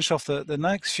going to finish off the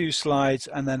next few slides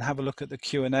and then have a look at the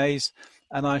Q&As,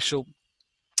 and I shall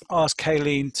ask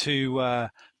Kayleen to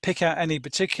pick out any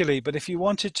particularly, but if you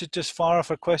wanted to just fire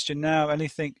off a question now,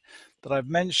 anything that I've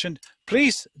mentioned,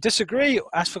 please disagree,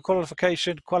 ask for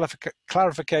clarification,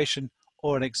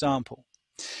 or an example.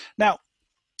 Now,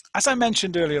 as I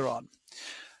mentioned earlier on,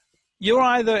 you're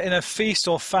either in a feast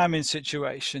or famine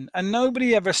situation, and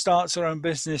nobody ever starts their own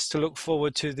business to look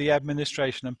forward to the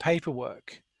administration and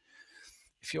paperwork.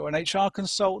 If you're an HR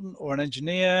consultant or an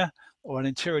engineer or an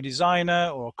interior designer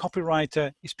or a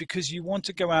copywriter, it's because you want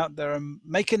to go out there and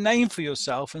make a name for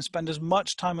yourself and spend as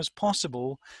much time as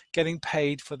possible getting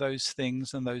paid for those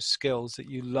things and those skills that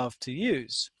you love to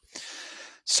use.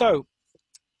 So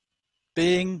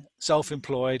being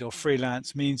self-employed or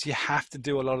freelance means you have to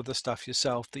do a lot of the stuff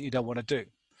yourself that you don't want to do,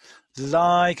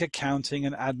 like accounting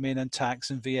and admin and tax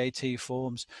and VAT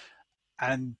forms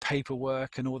and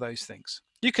paperwork and all those things.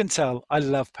 You can tell I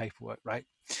love paperwork, right?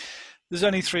 There's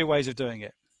only 3 ways of doing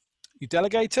it. You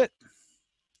delegate it,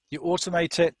 you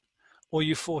automate it, or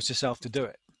you force yourself to do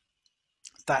it.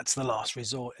 That's the last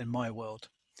resort in my world.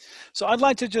 So I'd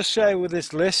like to just share with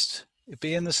this list, it'll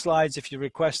be in the slides if you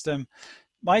request them,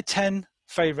 my 10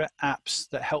 favorite apps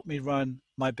that help me run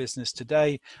my business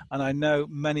today. And I know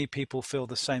many people feel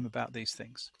the same about these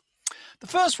things. The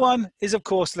first one is, of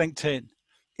course, LinkedIn.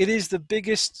 It is the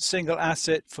biggest single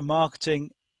asset for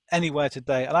marketing anywhere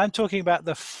today. And I'm talking about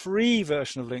the free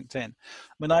version of LinkedIn.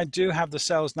 I mean, I do have the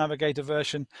Sales Navigator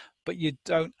version, but you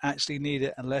don't actually need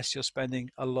it unless you're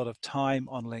spending a lot of time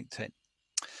on LinkedIn.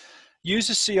 Use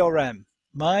a CRM.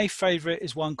 My favorite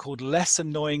is one called Less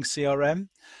Annoying CRM.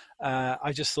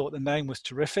 I just thought the name was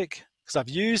terrific because I've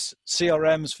used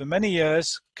CRMs for many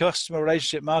years, customer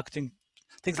relationship marketing,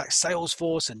 things like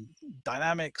Salesforce and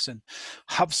Dynamics and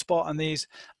HubSpot and these,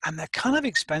 and they're kind of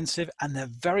expensive and they're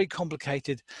very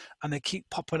complicated and they keep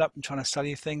popping up and trying to sell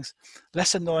you things.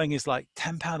 Less Annoying is like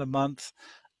 £10 a month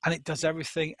and it does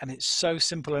everything and it's so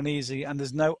simple and easy and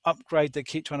there's no upgrade. They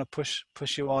keep trying to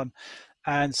push you on.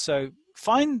 And so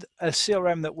find a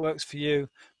CRM that works for you,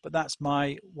 but that's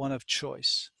my one of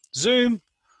choice. Zoom,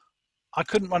 I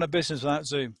couldn't run a business without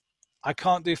Zoom. I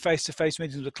can't do face-to-face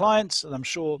meetings with clients, and I'm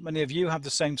sure many of you have the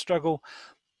same struggle,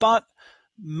 but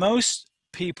most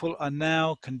people are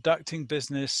now conducting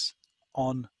business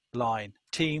online.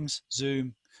 Teams,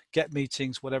 Zoom, Get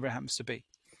Meetings, whatever it happens to be.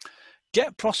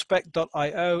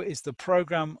 GetProspect.io is the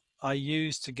program I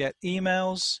use to get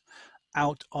emails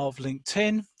out of LinkedIn,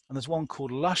 and there's one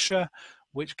called Lusher,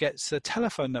 which gets the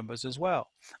telephone numbers as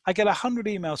well. I get 100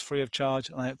 emails free of charge,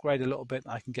 and I upgrade a little bit,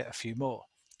 and I can get a few more.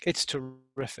 It's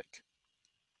terrific.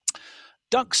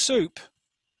 Duck Soup,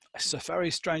 it's a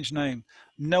very strange name.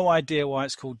 No idea why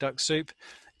it's called Duck Soup.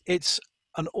 It's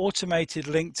an automated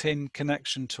LinkedIn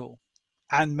connection tool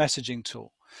and messaging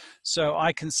tool. So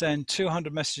I can send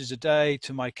 200 messages a day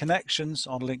to my connections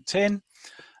on LinkedIn,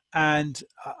 and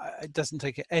it doesn't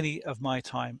take any of my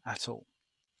time at all.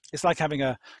 It's like having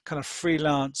a kind of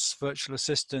freelance virtual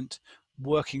assistant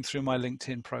working through my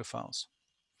LinkedIn profiles.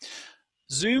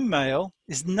 Zoom Mail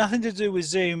is nothing to do with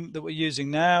Zoom that we're using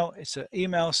now. It's an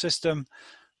email system.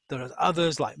 There are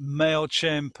others like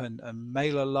MailChimp and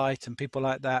MailerLite and people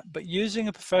like that. But using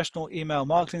a professional email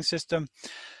marketing system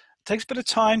takes a bit of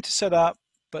time to set up,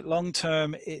 but long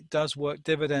term, it does work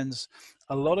dividends.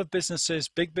 A lot of businesses,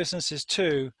 big businesses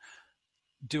too,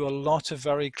 do a lot of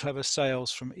very clever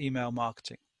sales from email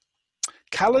marketing.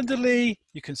 Calendly,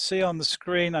 you can see on the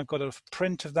screen, I've got a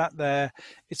print of that there.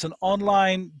 It's an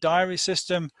online diary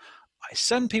system. I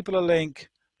send people a link,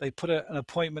 they put an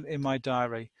appointment in my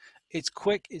diary. It's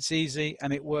quick, it's easy,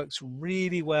 and it works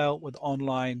really well with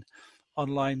online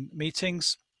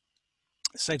meetings.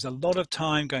 It saves a lot of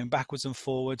time going backwards and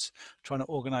forwards trying to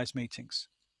organize meetings.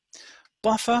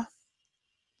 Buffer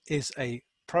is a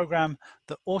program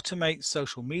that automates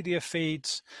social media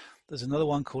feeds. There's another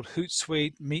one called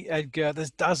Hootsuite, Meet Edgar.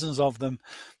 There's dozens of them.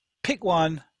 Pick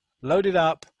one, load it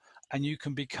up, and you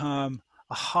can become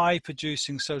a high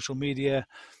producing social media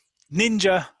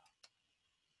ninja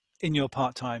in your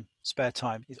part-time spare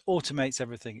time. It automates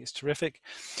everything. It's terrific.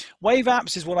 Wave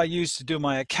apps is what I use to do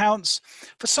my accounts.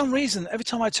 For some reason, every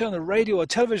time I turn the radio or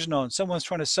television on, someone's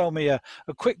trying to sell me a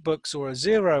QuickBooks or a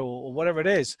Xero or whatever it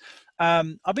is.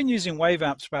 I've been using Wave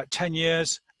apps for about 10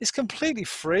 years. It's completely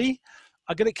free.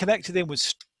 I get it connected in with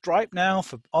Stripe now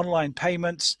for online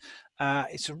payments.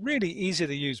 It's a really easy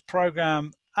to use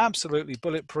program, absolutely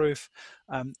bulletproof.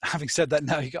 Having said that,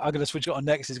 now I'm going to switch it on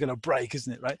next. It's going to break,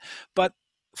 isn't it, right? But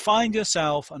find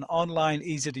yourself an online,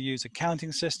 easy to use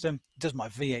accounting system. It does my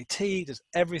VAT, does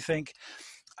everything.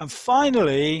 And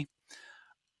finally,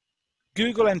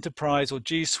 Google Enterprise or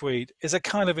G Suite is a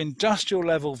kind of industrial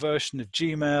level version of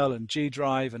Gmail and G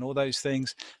Drive and all those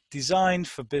things designed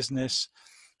for business.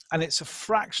 And it's a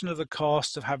fraction of the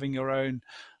cost of having your own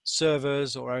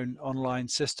servers or own online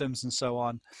systems and so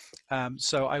on.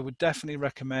 So I would definitely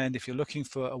recommend, if you're looking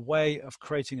for a way of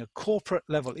creating a corporate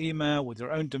level email with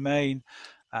your own domain,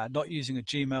 not using a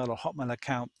Gmail or Hotmail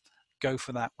account, go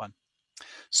for that one.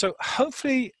 So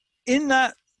hopefully in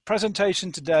that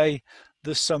presentation today,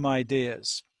 there's some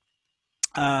ideas.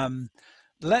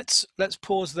 Let's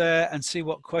pause there and see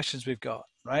what questions we've got,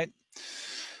 right?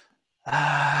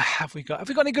 Have we got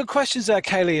any good questions there,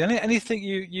 Kaylee? Anything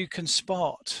you can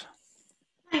spot?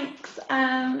 Thanks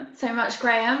so much,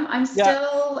 Graham. I'm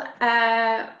still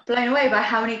blown away by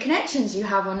how many connections you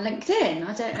have on LinkedIn.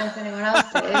 I don't know if anyone else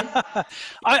is.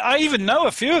 I even know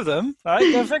a few of them,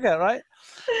 right? Go figure, right?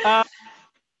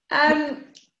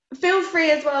 Feel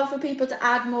free as well for people to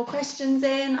add more questions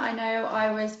in. I know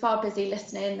I was far busy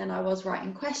listening than I was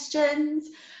writing questions.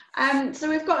 So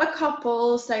we've got a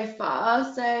couple so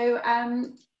far. So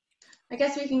I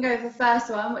guess we can go for the first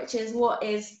one, which is, what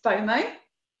is FOMO?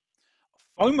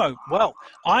 FOMO. Well,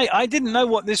 I didn't know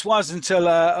what this was until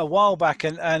a while back,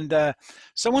 and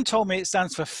someone told me it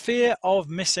stands for fear of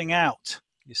missing out,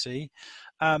 you see.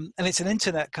 And it's an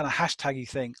internet kind of hashtaggy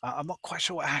thing. I'm not quite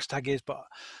sure what a hashtag is, but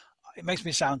it makes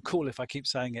me sound cool if I keep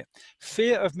saying it.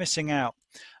 Fear of missing out.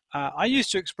 I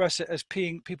used to express it as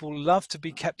people love to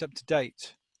be kept up to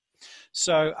date.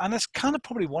 So, and that's kind of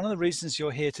probably one of the reasons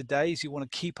you're here today, is you want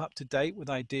to keep up to date with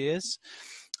ideas.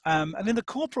 And in the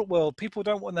corporate world, people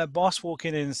don't want their boss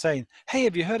walking in and saying, "Hey,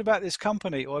 have you heard about this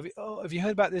company?" Or have you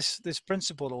heard about this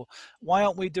principle? Or why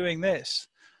aren't we doing this?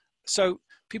 So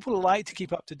people like to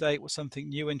keep up to date with something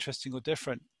new, interesting, or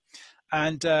different.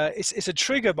 And it's a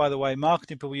trigger, by the way,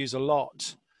 marketing people use a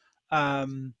lot.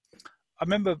 I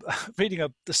remember reading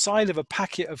the side of a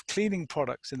packet of cleaning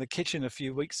products in the kitchen a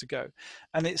few weeks ago,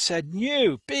 and it said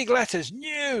new, big letters,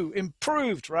 new,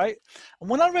 improved, right? And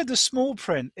when I read the small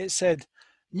print, it said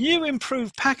new,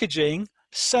 improved packaging,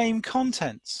 same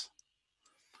contents.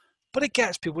 But it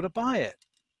gets people to buy it,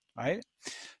 right?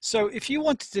 So if you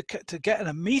wanted to get in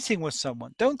a meeting with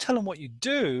someone, don't tell them what you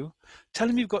do. Tell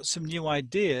them you've got some new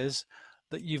ideas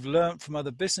that you've learned from other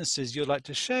businesses you'd like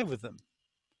to share with them.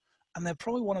 And they'll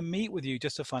probably want to meet with you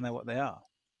just to find out what they are.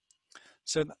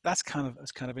 So that's kind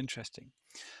of interesting.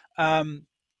 And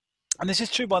this is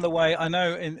true, by the way. I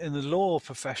know in the law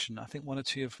profession, I think one or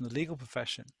two from the legal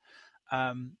profession,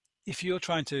 if you're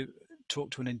trying to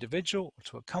talk to an individual or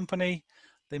to a company,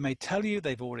 they may tell you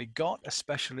they've already got a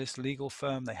specialist legal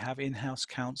firm, they have in-house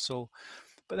counsel,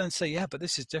 but then say, yeah, but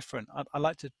this is different. I'd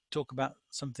like to talk about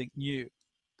something new.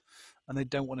 and they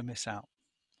don't want to miss out.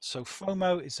 So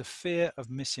FOMO is a fear of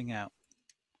missing out.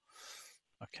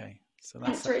 Okay, so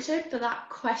that's Thanks, Richard, for that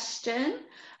question.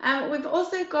 We've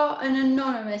also got an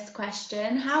anonymous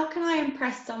question. How can I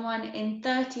impress someone in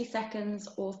 30 seconds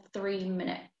or 3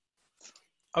 minutes?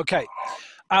 okay.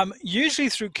 Usually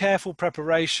through careful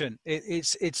preparation.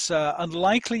 It's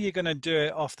unlikely you're going to do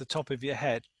it off the top of your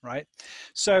head, right?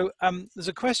 So there's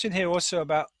a question here also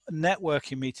about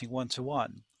networking meeting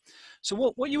one-to-one. So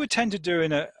what you would tend to do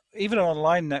in even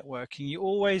online networking, you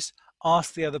always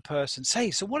ask the other person,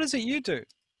 say, so what is it you do?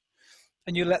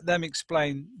 And you let them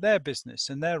explain their business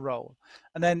and their role.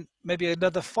 And then maybe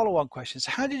another follow-on question is,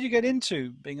 how did you get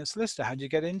into being a solicitor? How did you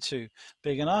get into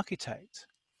being an architect?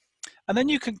 And then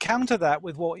you can counter that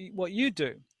with what you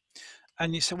do.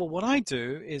 And you say, well, what I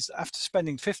do is after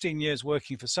spending 15 years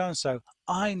working for so-and-so,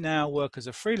 I now work as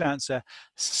a freelancer,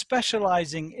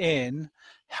 specializing in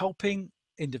helping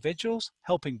individuals,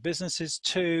 helping businesses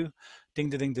to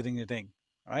ding, ding, ding, ding, ding,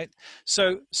 right?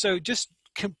 So just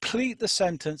complete the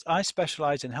sentence, I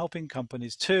specialize in helping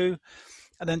companies to,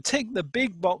 and then tick the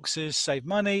big boxes, save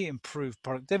money, improve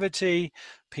productivity,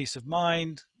 peace of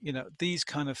mind, these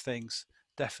kind of things,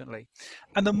 definitely.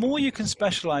 And the more you can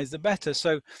specialize, the better.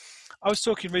 So I was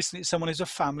talking recently to someone who's a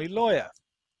family lawyer.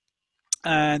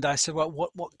 And I said, well,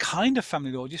 what kind of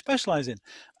family law do you specialize in?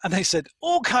 And they said,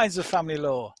 all kinds of family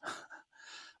law.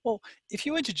 Well, if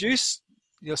you introduce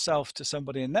yourself to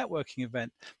somebody in a networking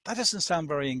event, that doesn't sound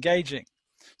very engaging.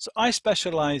 So I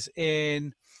specialize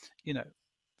in,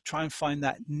 try and find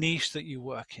that niche that you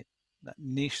work in. That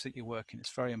niche that you work in is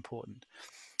very important.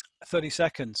 30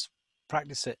 seconds,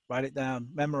 practice it, write it down,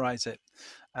 memorize it.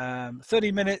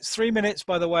 30 minutes, 3 minutes,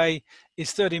 by the way,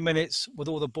 is 30 minutes with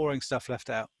all the boring stuff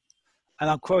left out. And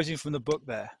I'm quoting from the book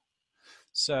there.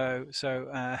 So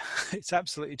it's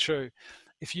absolutely true.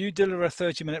 If you deliver a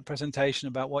 30-minute presentation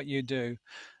about what you do,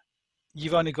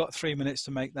 you've only got 3 minutes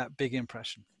to make that big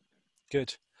impression.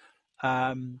 Good.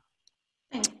 Thank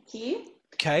you.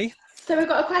 Okay. So we've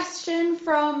got a question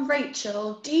from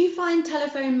Rachel. Do you find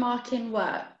telephone marketing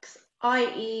works,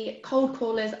 i.e. cold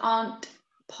callers aren't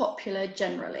popular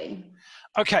generally?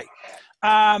 Okay.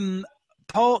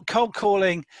 Cold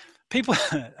calling, people,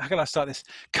 how can I start this?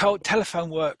 Telephone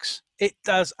works. It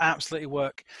does absolutely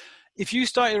work. If you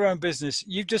start your own business,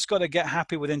 you've just got to get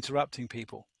happy with interrupting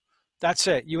people. That's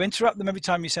it. You interrupt them every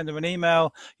time you send them an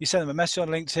email, you send them a message on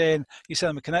LinkedIn, you send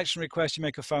them a connection request, you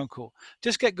make a phone call.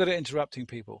 Just get good at interrupting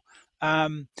people.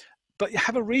 But you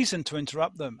have a reason to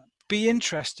interrupt them. Be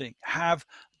interesting. Have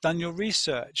done your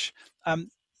research.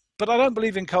 But I don't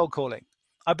believe in cold calling.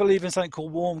 I believe in something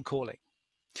called warm calling.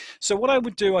 So what I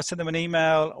would do, I send them an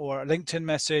email or a LinkedIn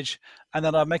message, and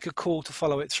then I'd make a call to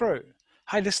follow it through.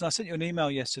 Hey, listen, I sent you an email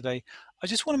yesterday. I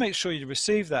just want to make sure you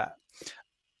receive that.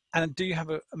 And do you have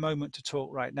a moment to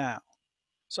talk right now?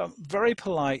 So I'm very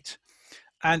polite.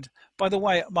 And by the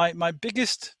way, my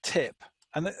biggest tip,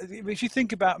 and if you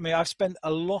think about me, I've spent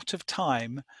a lot of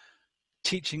time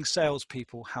teaching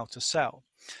salespeople how to sell.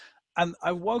 And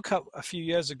I woke up a few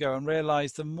years ago and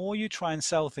realized the more you try and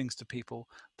sell things to people,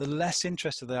 the less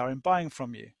interested they are in buying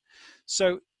from you.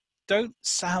 So don't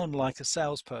sound like a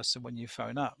salesperson when you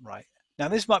phone up, right? Now,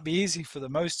 this might be easy for the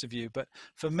most of you, but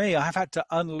for me, I have had to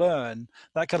unlearn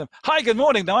that kind of, hi, good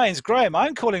morning, my name's Graham,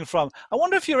 I'm calling from, I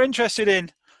wonder if you're interested in,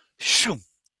 shoom.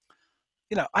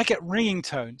 I get ringing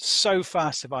tone so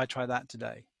fast if I try that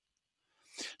today.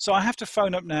 So I have to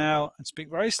phone up now and speak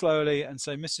very slowly and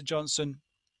say, Mr. Johnson,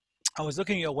 I was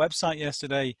looking at your website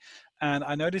yesterday and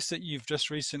I noticed that you've just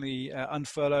recently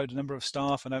unfurloughed a number of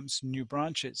staff and opened some new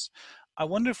branches. I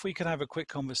wonder if we could have a quick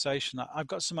conversation. I've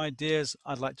got some ideas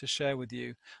I'd like to share with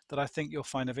you that I think you'll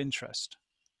find of interest.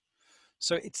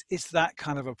 So it's that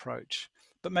kind of approach.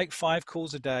 But make 5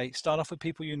 calls a day. Start off with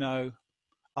people you know.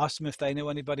 Ask them if they know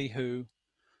anybody who.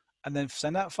 And then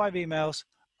send out 5 emails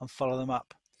and follow them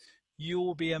up. You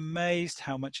will be amazed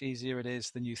how much easier it is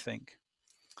than you think.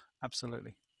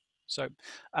 Absolutely. So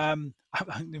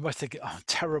you might think, I'm a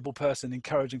terrible person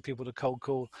encouraging people to cold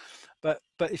call. But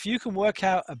if you can work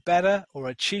out a better or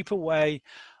a cheaper way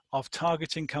of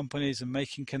targeting companies and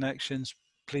making connections,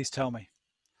 please tell me.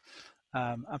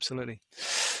 Absolutely.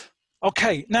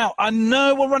 Okay, now I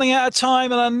know we're running out of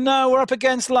time and I know we're up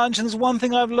against lunch. And there's one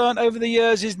thing I've learned over the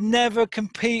years is never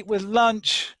compete with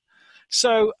lunch.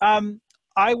 So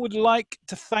I would like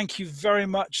to thank you very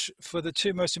much for the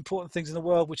 2 most important things in the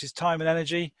world, which is time and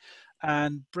energy,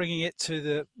 and bringing it to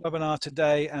the webinar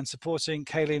today and supporting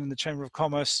Kayleen and the Chamber of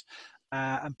Commerce.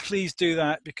 And please do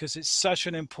that because it's such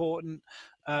an important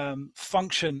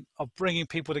function of bringing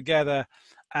people together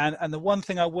And the one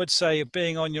thing I would say of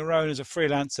being on your own as a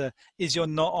freelancer is you're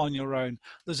not on your own.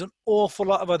 There's an awful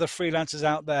lot of other freelancers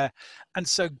out there. And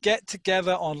so get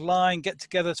together online, get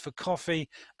together for coffee,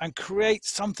 and create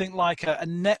something like a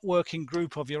networking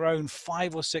group of your own,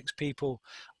 5 or 6 people,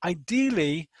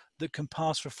 ideally that can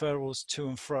pass referrals to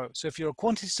and fro. So if you're a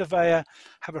quantity surveyor,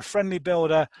 have a friendly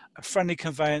builder, a friendly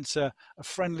conveyancer, a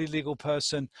friendly legal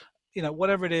person,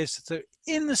 whatever it is, so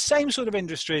in the same sort of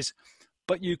industries,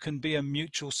 but you can be a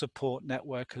mutual support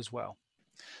network as well.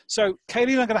 So,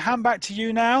 Kayleen, I'm going to hand back to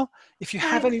you now. If you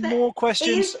have Thanks. any There more is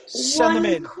questions, send them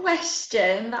one in.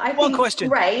 question that I One think is question.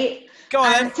 great Go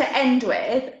on then. to end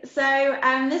with. So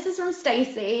this is from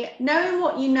Stacey. Knowing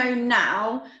what you know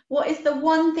now, what is the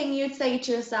one thing you'd say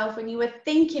to yourself when you were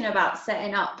thinking about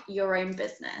setting up your own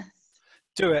business?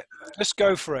 Do it. Just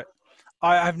go for it.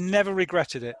 I've never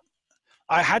regretted it.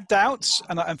 I had doubts,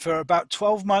 and for about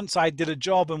 12 months, I did a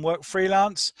job and worked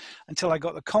freelance until I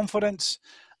got the confidence.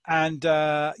 And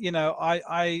I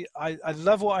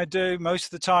love what I do most of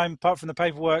the time, apart from the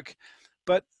paperwork.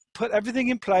 But put everything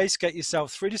in place. Get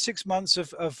yourself 3 to 6 months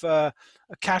of a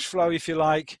cash flow, if you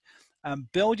like.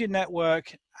 Build your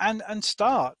network and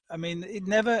start. I mean, it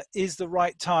never is the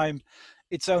right time.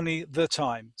 It's only the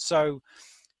time. So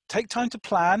take time to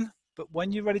plan, but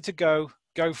when you're ready to go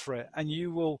for it. And you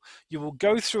will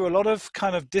go through a lot of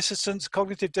kind of dissonance,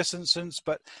 cognitive dissonance,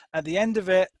 but at the end of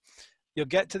it, you'll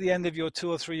get to the end of your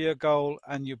 2 or 3 year goal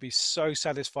and you'll be so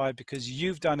satisfied because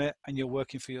you've done it and you're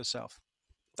working for yourself.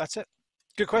 That's it.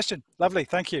 Good question. Lovely.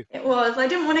 Thank you. It was. I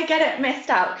didn't want to get it missed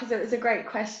out because it was a great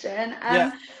question.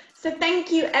 Yeah. So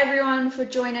thank you everyone for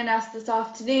joining us this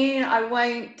afternoon. I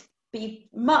won't be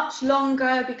much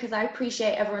longer because I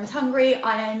appreciate everyone's hungry.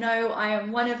 I know I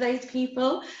am one of those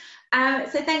people.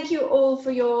 So thank you all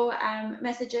for your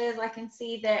messages. I can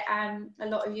see that a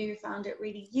lot of you found it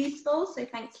really useful. So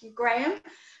thank you, Graham,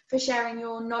 for sharing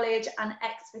your knowledge and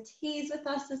expertise with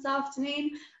us this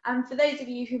afternoon. And for those of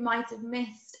you who might have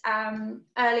missed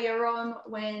earlier on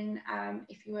when,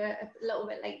 if you were a little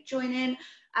bit late joining,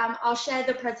 I'll share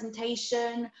the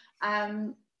presentation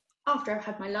after I've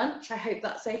had my lunch. I hope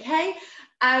that's okay.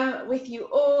 With you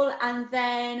all, and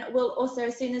then we'll also,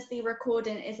 as soon as the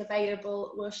recording is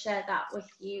available, we'll share that with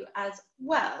you as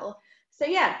well. So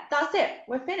yeah, that's it,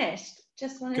 we're finished.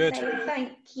 Just want to say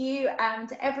thank you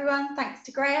to everyone. Thanks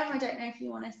to Graham. I don't know if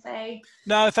you want to say.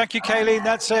 No, thank you, Kayleen.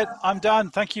 That's it. I'm done.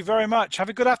 Thank you very much. Have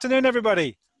a good afternoon,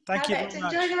 everybody. Thank you very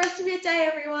much. Enjoy the rest of your day,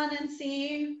 everyone, and see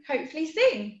you hopefully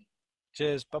soon.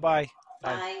 Cheers. Bye-bye.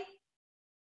 Bye.